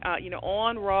speak,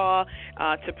 on Raw,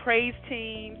 to praise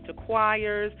teams, to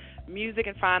choirs, music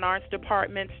and fine arts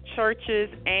departments, churches,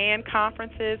 and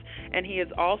conferences. And he is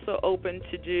also open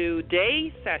to do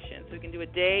day sessions. We can do a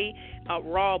day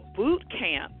Raw boot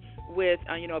camp with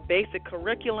a basic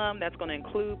curriculum that's going to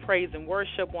include praise and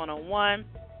worship 101,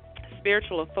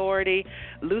 spiritual authority,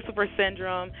 Lucifer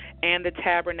syndrome, and the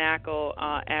tabernacle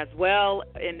as well,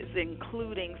 and it's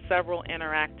including several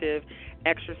interactive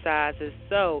exercises.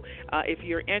 So if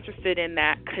you're interested in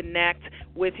that, connect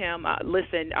with him.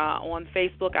 Listen, on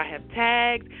Facebook I have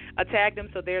tagged him,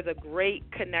 so there's a great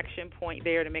connection point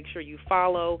there to make sure you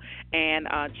follow and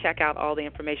check out all the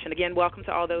information. Again, welcome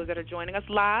to all those that are joining us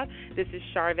live. This is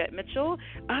Charvette Mitchell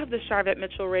of the Charvette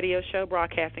Mitchell Radio Show,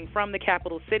 broadcasting from the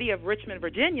capital city of Richmond,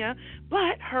 Virginia,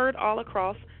 but heard all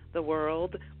across the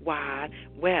World Wide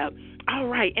Web. All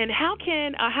right, and how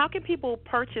can people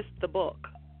purchase the book?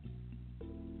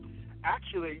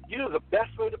 Actually, the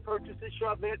best way to purchase this,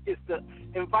 Charvette, is to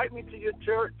invite me to your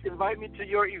church, invite me to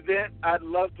your event. I'd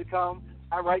love to come.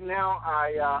 Right now,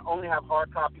 I only have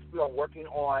hard copies. We are working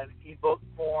on ebook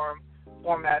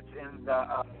formats in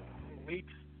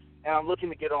weeks, and I'm looking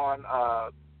to get on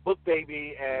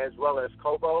BookBaby as well as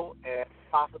Kobo and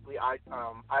possibly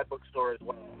iBookstore as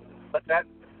well. But that's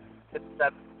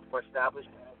more established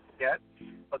yet.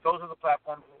 But those are the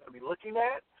platforms we're going to be looking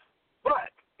at.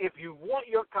 But if you want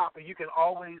your copy, you can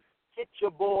always hit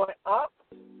your boy up,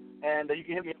 and you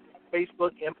can hit me on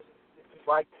Facebook if you'd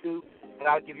like to, and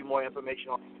I'll give you more information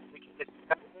on it.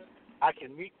 I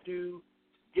can meet you,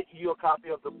 get you a copy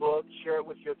of the book, share it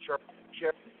with your church, share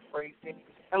it with your praise team.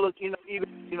 And look,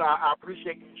 I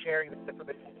appreciate you sharing this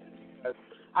information.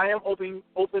 I am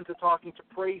open to talking to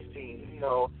praise teams.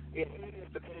 If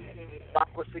the 5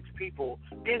 or 6 people,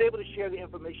 being able to share the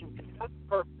information. That's the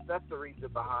purpose. That's the reason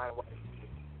behind why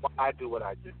I do what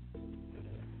I do.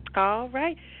 All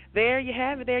right. There you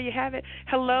have it.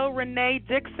 Hello, Renee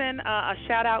Dixon. A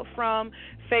shout-out from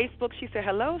Facebook. She said,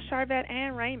 hello, Charvette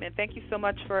and Raymond. Thank you so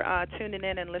much for tuning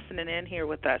in and listening in here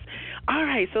with us. All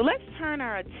right, so let's turn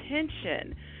our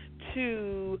attention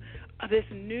to this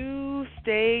new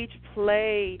stage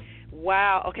play.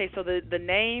 Wow. Okay, so the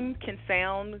name can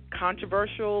sound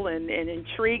controversial and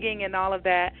intriguing and all of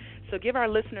that. So give our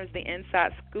listeners the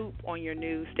inside scoop on your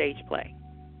new stage play.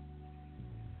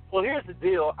 Well, here's the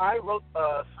deal. I wrote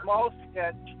a small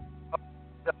sketch of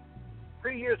the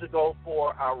 3 years ago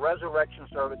for our resurrection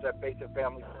service at Faith and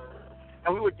Family,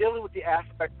 and we were dealing with the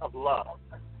aspect of love.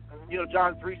 You know,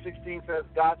 John 3:16 says,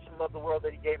 God so loved the world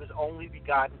that he gave his only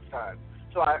begotten son.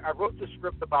 So I wrote the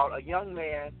script about a young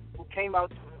man who came out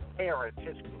to his parents,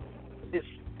 his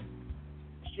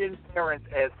Christian parents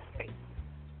as saints,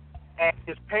 and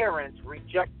his parents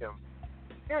reject him.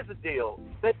 Here's the deal.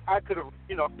 That I could have,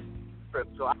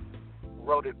 script, so I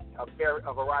wrote it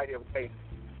a variety of ways.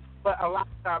 But a lot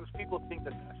of times people think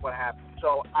that that's what happened.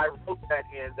 So I wrote that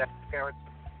in, that his parents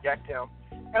reject him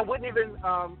and wouldn't even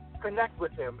connect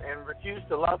with him and refused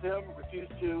to love him,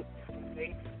 refused to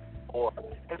think.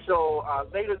 And so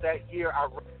later that year, I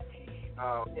wrote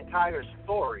the entire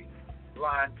story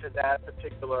line to that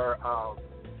particular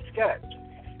sketch.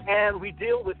 And we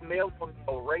deal with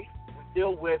male-to-male race. We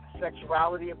deal with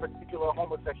sexuality, in particular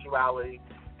homosexuality,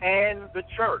 and the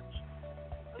church.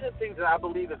 One of the things that I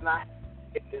believe is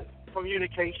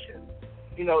communication.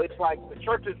 You know, it's like the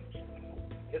church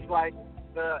it's like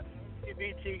the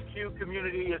LGBTQ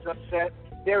community is upset.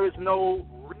 There is no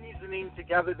reasoning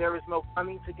together. There is no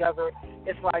coming together.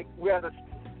 It's like we're at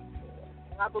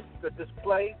I believe that this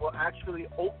play will actually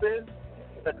open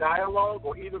the dialogue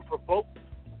or even provoke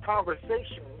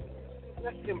conversation.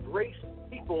 Let's embrace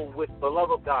people with the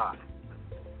love of God.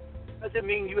 Doesn't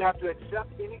mean you have to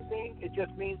accept anything. It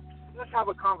just means let's have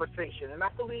a conversation. And I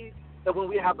believe that when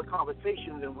we have a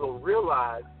conversation, then we'll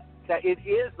realize that it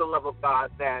is the love of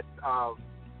God that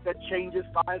changes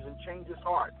lives and changes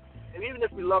hearts. And even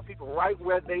if we love people right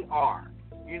where they are,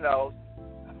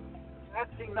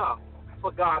 that's enough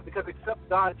for God, because except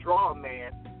God draw a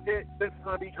man, they're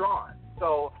going to be drawn.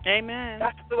 So amen.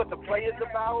 That's what the play is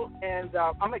about, and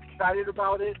I'm excited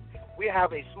about it. We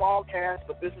have a small cast,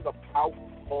 but this is a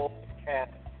powerful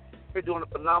cast. We're doing a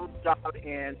phenomenal job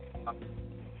in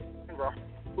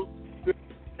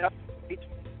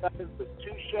with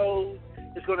 2 shows.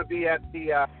 It's going to be at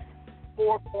the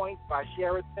 4 Points by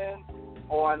Sheraton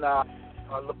on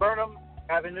Laburnum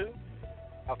Avenue,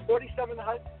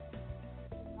 4700.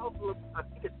 I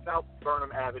think it's South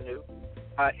Burnham Avenue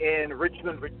in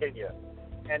Richmond, Virginia.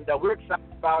 And we're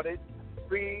excited about it.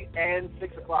 3 and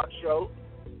 6 o'clock show.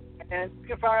 And you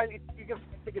can find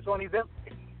tickets on event.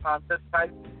 Just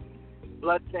type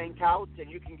Bloodstained Couch, and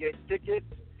you can get tickets.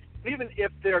 Even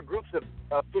if there are groups of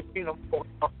 15 or more,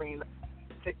 offering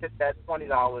tickets at $20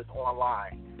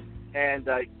 online. And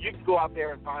you can go out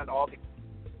there and find all the.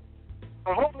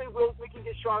 Hopefully we can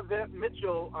get Charvette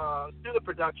Mitchell to the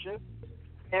production.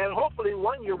 And hopefully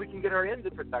one year we can get her into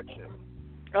production.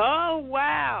 Oh,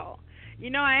 wow.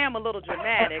 I am a little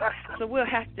dramatic, so we'll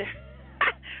have to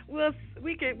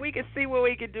we can see what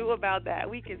we can do about that.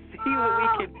 We can see what we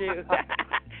can do.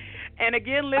 And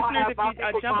again, listeners, if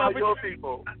you jump over your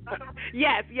people.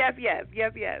 Yes.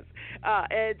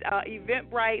 And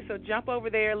Eventbrite, so jump over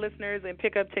there, listeners, and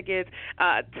pick up tickets.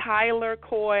 Tyler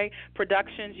Coy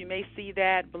Productions, you may see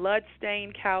that.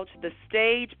 Bloodstained Couch, the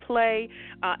stage play.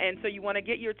 And so you want to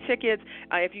get your tickets.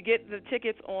 If you get the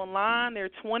tickets online, they're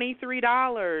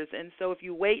 $23. And so if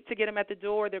you wait to get them at the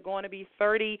door, they're going to be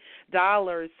 $30.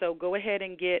 So go ahead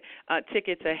and get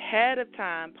tickets ahead of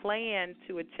time. Plan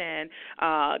to attend.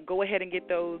 Go ahead and get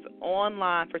those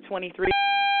online for $23.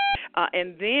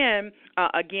 And then,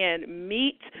 again,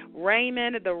 meet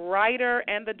Raymond, the writer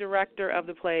and the director of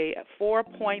the play, 4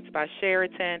 Points by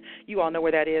Sheraton. You all know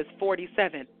where that is,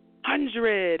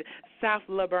 4700 South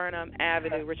Laburnum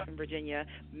Avenue, Richmond, Virginia,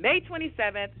 May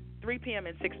 27th, 3 p.m.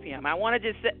 and 6 p.m. I wanted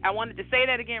to say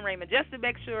that again, Raymond, just to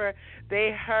make sure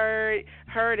they heard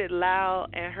it loud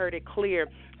and heard it clear.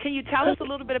 Can you tell us a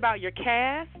little bit about your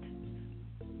cast?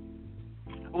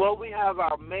 Well, we have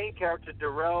our main character,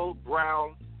 Darrell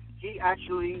Brown. He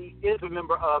actually is a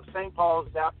member of St. Paul's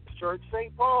Baptist Church.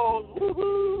 St. Paul's,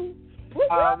 woohoo!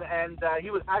 And he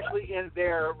was actually in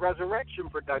their Resurrection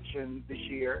production this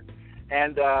year.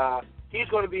 And he's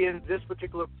going to be in this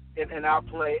particular, in our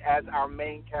play, as our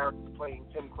main character, playing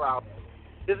Tim Crowder.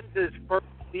 This is his first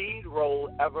lead role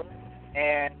ever,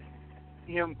 and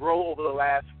him grow over the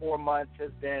last 4 months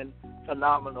has been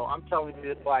phenomenal. I'm telling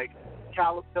you, it's like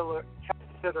caterpillar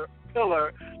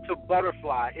to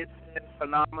butterfly. It's been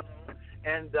phenomenal,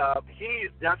 and he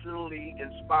is definitely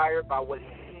inspired by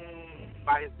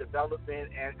by his development,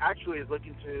 and actually is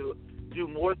looking to do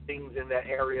more things in that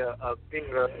area of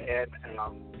theater and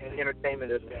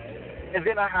entertainment as well. And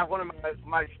then I have one of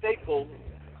my staples,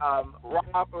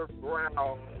 Robert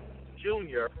Brown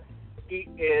Jr. He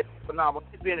is phenomenal.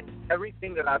 He's been in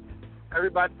everything that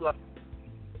everybody loves.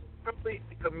 Simply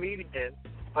a comedian,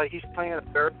 but he's playing a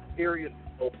very serious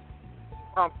role.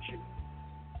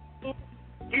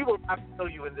 He will not tell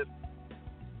you in this.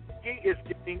 He is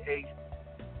giving a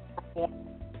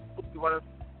one of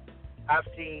I've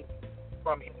seen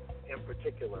from him in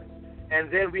particular.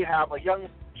 And then we have a young,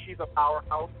 she's a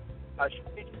powerhouse. She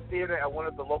teaches theater at one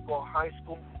of the local high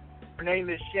schools. Her name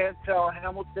is Chantel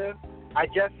Hamilton. I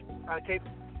just came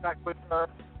back with her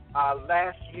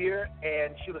last year,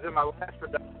 and she was in my last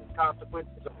production,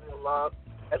 Consequences of Real Love,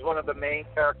 as one of the main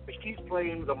characters. She's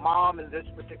playing the mom in this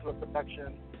particular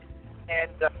production.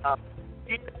 And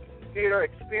theater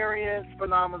experience,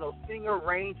 phenomenal singer,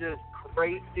 range is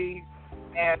crazy,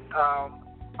 and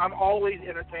I'm always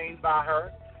entertained by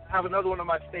her. I have another one of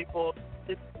my staples,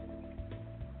 and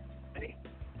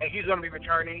he's going to be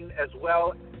returning as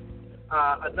well.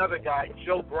 Another guy,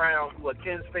 Joe Brown, who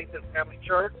attends Faith and Family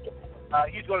Church.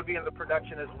 He's going to be in the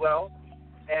production as well,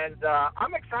 and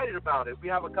I'm excited about it. We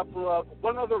have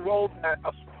one other role that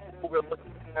we're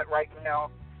looking at right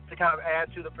now to kind of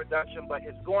add to the production, but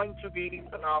it's going to be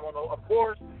phenomenal. Of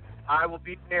course, I will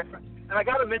be there. And I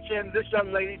got to mention this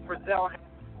young lady, Frizzell.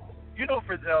 You know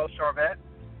Frizzell, Charvette?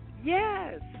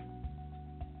 Yes.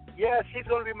 Yes, she's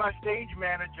going to be my stage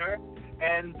manager,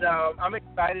 and I'm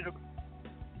excited.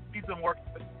 She's been working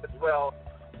with me as well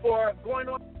for going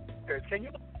on years. Can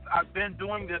you? I've been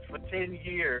doing this for 10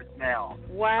 years now.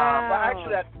 Wow. But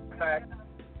actually, that's fact.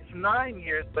 It's 9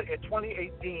 years, but in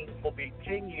 2018 will be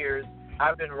 10 years.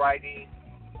 I've been writing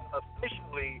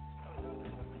officially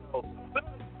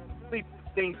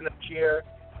things next year,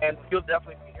 and you'll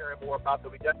definitely be hearing more about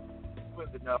them. We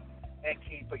definitely to know and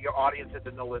keep your audience in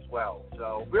the know as well.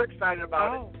 So we're excited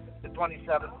about it, the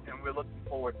 27th, and we're looking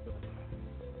forward to it.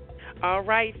 All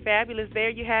right, fabulous. There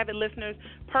you have it, listeners.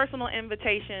 Personal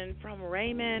invitation from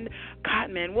Raymond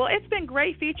Cottman. Well, it's been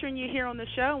great featuring you here on the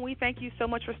show, and we thank you so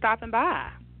much for stopping by.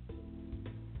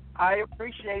 I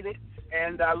appreciate it,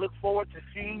 and I look forward to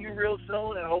seeing you real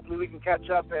soon, and hopefully we can catch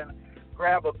up and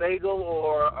grab a bagel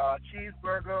or a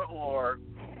cheeseburger or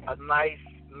a nice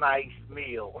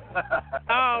meal.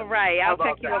 All right, I'll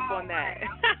take you up on that.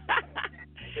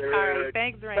 All right,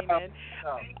 thanks, Raymond.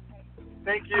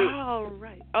 Thank you. All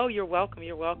right. Oh, you're welcome.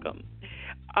 You're welcome.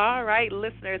 All right,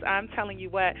 listeners, I'm telling you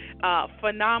what,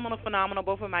 phenomenal,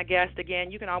 both of my guests.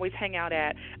 Again, you can always hang out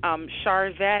at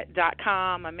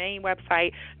charvette.com, my main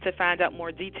website, to find out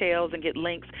more details and get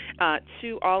links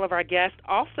to all of our guests.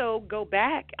 Also, go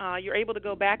back. You're able to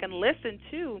go back and listen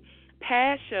to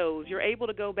past shows. You're able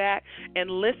to go back and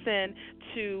listen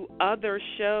to other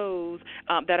shows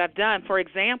that I've done. For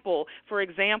example,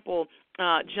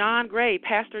 John Gray,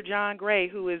 Pastor John Gray,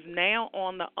 who is now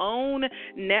on the OWN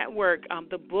network,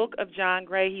 the Book of John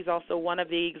Gray. He's also one of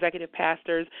the executive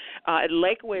pastors at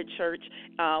Lakewood Church,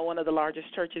 one of the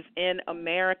largest churches in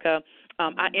America.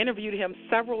 I interviewed him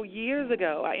several years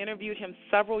ago.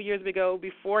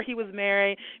 Before he was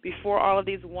married, before all of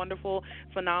these wonderful,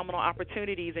 phenomenal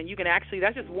opportunities. And you can actually,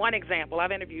 that's just one example.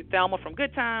 I've interviewed Thelma from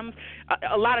Good Times,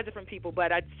 a lot of different people.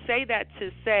 But I'd say that to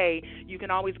say you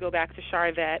can always go back to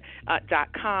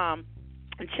charvette.com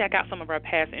and check out some of our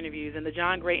past interviews. And the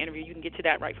John Gray interview, you can get to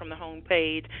that right from the home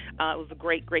page. It was a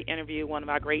great interview, one of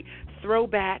our great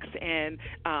throwbacks, and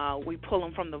we pull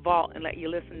them from the vault and let you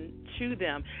listen to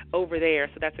them over there.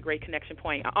 So that's a great connection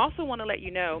point. I also want to let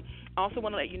you know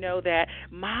that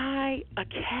my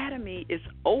academy is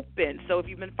open. So if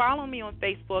you've been following me on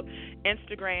Facebook,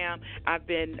 Instagram, I've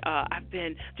been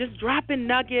just dropping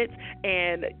nuggets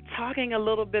and talking a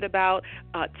little bit about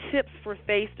tips for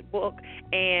Facebook,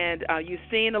 and you've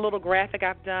seen a little graphic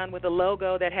I've done with a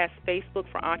logo that has Facebook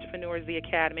for Entrepreneurs, the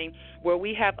Academy, where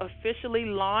we have officially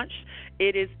launched.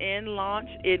 It is in launch,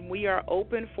 and we are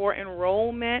open for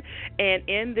enrollment. And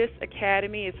in this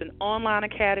academy, it's an online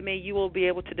academy, you will be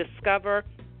able to discover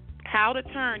how to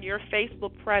turn your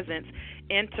Facebook presence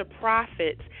into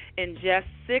profits in just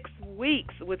 6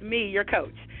 weeks with me, your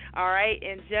coach. All right,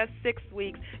 in just 6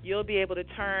 weeks, you'll be able to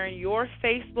turn your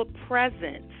Facebook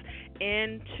presence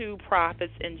into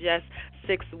profits in just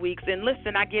 6 weeks. And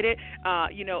listen, I get it. A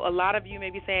lot of you may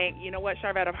be saying, you know what,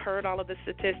 Charvette, I've heard all of the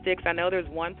statistics. I know there's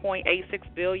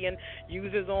 1.86 billion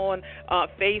users on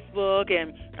Facebook,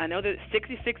 and I know that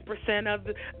 66% of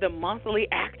the monthly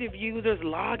active users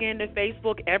log into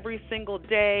Facebook every single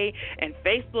day, and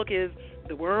Facebook is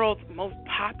the world's most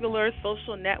popular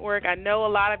social network. I know a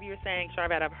lot of you are saying,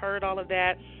 Charvette, I've heard all of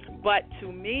that, but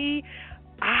to me,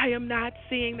 I am not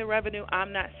seeing the revenue.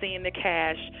 I'm not seeing the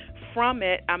cash from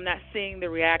it. I'm not seeing the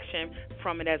reaction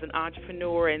from it as an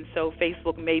entrepreneur. And so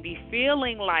Facebook may be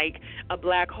feeling like a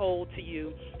black hole to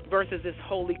you versus this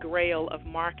holy grail of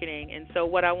marketing. And so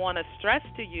what I want to stress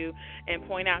to you and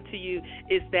point out to you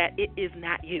is that it is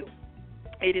not you.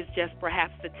 It is just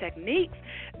perhaps the techniques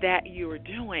that you are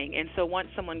doing. And so once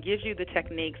someone gives you the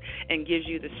techniques and gives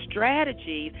you the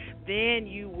strategies, then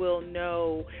you will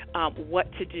know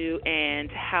what to do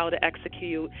and how to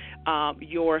execute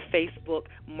your Facebook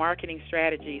marketing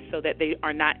strategies so that they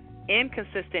are not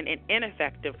inconsistent and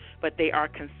ineffective, but they are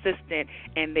consistent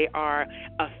and they are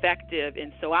effective.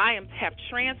 And so I have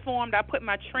transformed. I put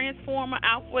my transformer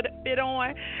outfit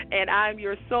on, and I'm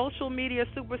your social media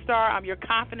superstar. I'm your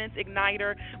confidence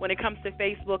igniter when it comes to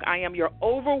Facebook. I am your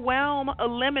overwhelm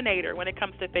eliminator when it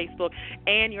comes to Facebook,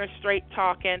 and your straight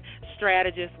talking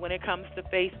strategist when it comes to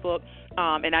Facebook.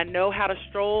 And I know how to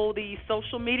stroll these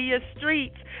social media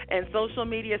streets and social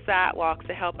media sidewalks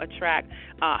to help attract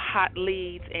hot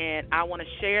leads. And I want to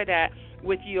share that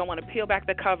with you. I want to peel back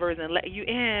the covers and let you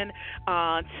in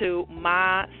to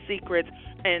my secrets.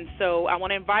 And so I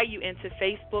want to invite you into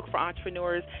Facebook for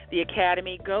Entrepreneurs, the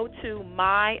Academy. Go to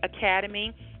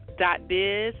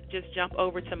myacademy.biz. Just jump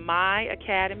over to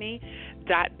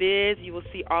myacademy.biz. You will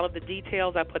see all of the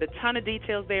details. I put a ton of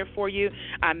details there for you.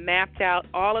 I mapped out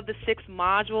all of the 6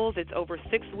 modules. It's over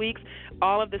 6 weeks,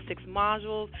 all of the 6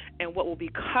 modules, and what will be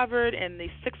covered in these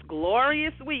 6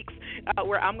 glorious weeks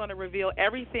where I'm going to reveal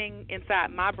everything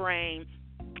inside my brain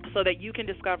so that you can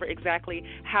discover exactly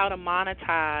how to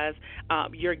monetize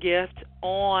your gift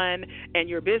on and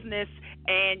your business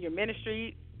and your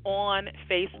ministry on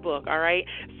Facebook, all right?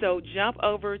 So jump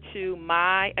over to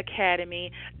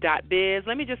myacademy.biz.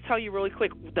 Let me just tell you really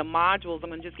quick the modules. I'm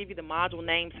going to just give you the module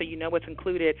name so you know what's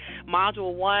included.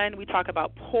 Module 1, we talk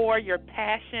about pour your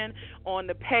passion on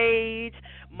the page.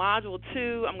 Module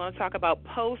 2, I'm going to talk about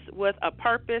post with a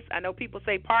purpose. I know people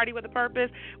say party with a purpose.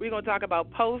 We're going to talk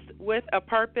about post with a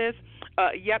purpose.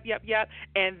 Yep.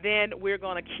 And then we're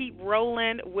going to keep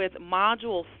rolling with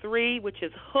Module 3, which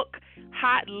is hook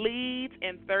hot leads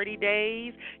in 30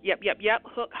 days. Yep.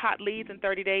 Hook hot leads in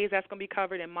 30 days. That's going to be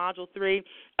covered in Module 3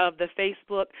 of the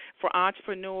Facebook for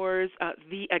Entrepreneurs,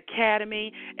 the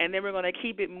Academy. And then we're going to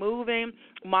keep it moving.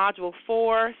 Module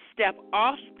 4, step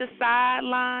off the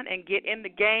sideline and get in the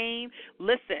game.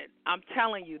 Listen, I'm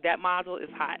telling you, that module is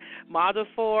hot. Module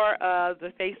 4 of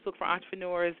the Facebook for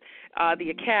Entrepreneurs, the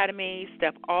Academy,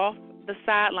 step off the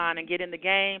sideline and get in the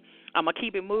game. I'm going to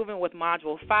keep it moving with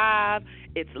Module 5.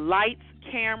 It's lights,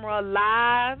 camera,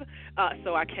 live.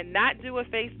 So I cannot do a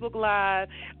Facebook Live.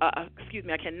 I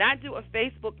cannot do a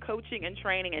Facebook coaching and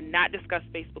training and not discuss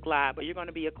Facebook Live. But you're going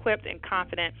to be equipped and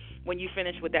confident when you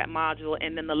finish with that module.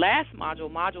 And then the last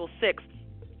module, Module 6,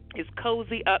 is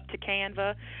Cozy Up to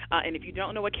Canva. And if you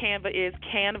don't know what Canva is,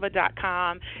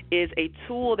 Canva.com is a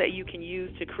tool that you can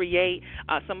use to create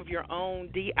some of your own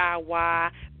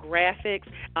DIY graphics.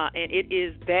 And it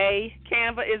is bae.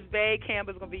 Canva is bae. Canva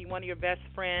is going to be one of your best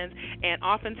friends. And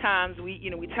oftentimes we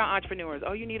tell entrepreneurs,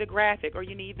 oh, you need a graphic or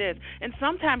you need this. And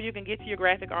sometimes you can get to your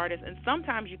graphic artist and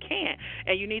sometimes you can't.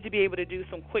 And you need to be able to do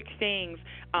some quick things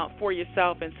for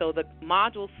yourself. And so the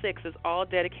Module 6 is all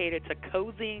dedicated to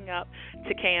cozying up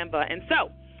to Canva. And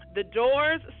so the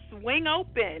doors swing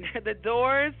open. The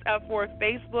doors for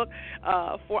Facebook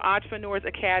for Entrepreneurs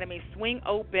Academy swing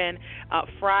open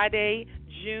Friday,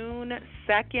 June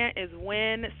 2nd is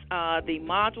when the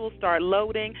modules start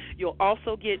loading. You'll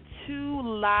also get 2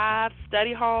 live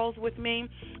study halls with me.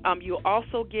 You'll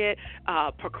also get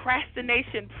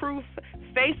procrastination-proof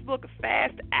Facebook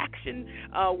fast action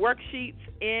worksheets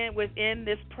within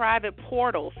this private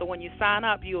portal. So when you sign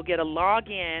up, you'll get a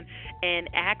login and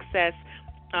access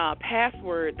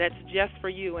password that's just for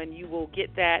you, and you will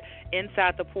get that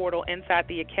inside the portal, inside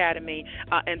the Academy.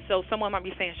 And so someone might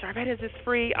be saying, Charvette, is this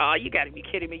free? Oh, you got to be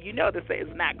kidding me. You know this is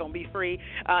not going to be free.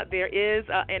 There is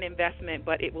an investment,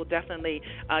 but it will definitely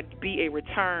be a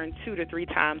return 2 to 3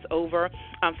 times over.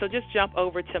 So just jump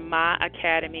over to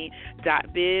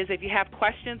myacademy.biz. If you have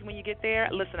questions when you get there,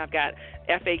 listen, I've got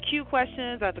FAQ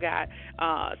questions. I've got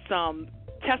some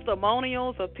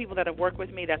testimonials of people that have worked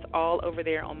with me. That's all over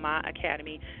there on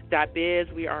myacademy.biz.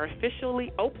 We are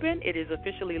officially open. It is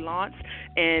officially launched,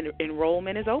 and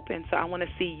enrollment is open. So I want to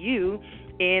see you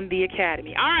in the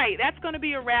Academy. All right, that's going to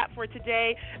be a wrap for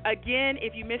today. Again,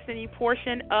 if you missed any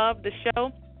portion of the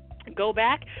show, go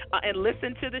back and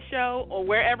listen to the show or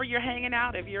wherever you're hanging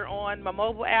out, if you're on my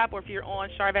mobile app or if you're on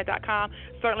Charvette.com.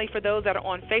 Certainly for those that are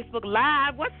on Facebook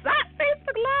Live. What's up,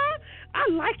 Facebook Live? I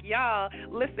like y'all.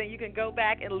 Listen, you can go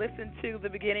back and listen to the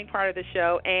beginning part of the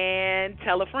show and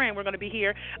tell a friend. We're going to be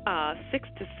here 6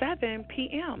 to 7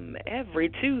 p.m. every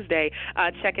Tuesday.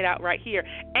 Check it out right here.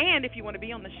 And if you want to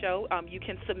be on the show, you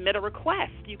can submit a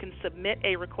request. You can submit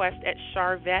a request at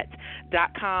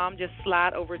Charvette.com. Just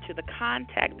slide over to the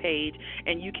contact page,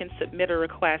 and you can submit a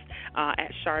request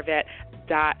at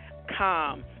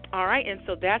Charvette.com. All right, and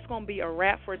so that's going to be a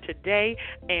wrap for today,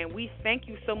 and we thank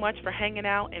you so much for hanging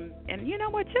out and you know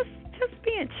what, just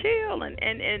being chill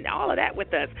and all of that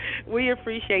with us. We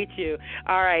appreciate you.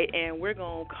 All right, and we're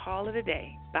going to call it a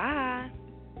day. Bye.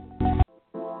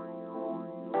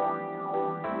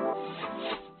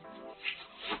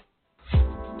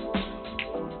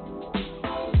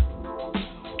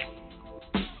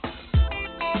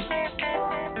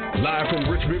 Live from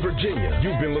Richmond, Virginia,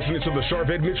 you've been listening to the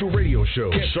Sharvette Mitchell Radio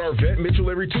Show. Catch Sharvette Mitchell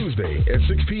every Tuesday at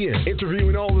 6 p.m.,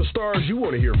 interviewing all the stars you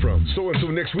want to hear from. So until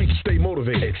next week, stay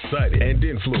motivated, excited, and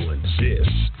influenced. This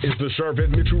is the Sharvette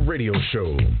Mitchell Radio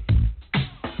Show.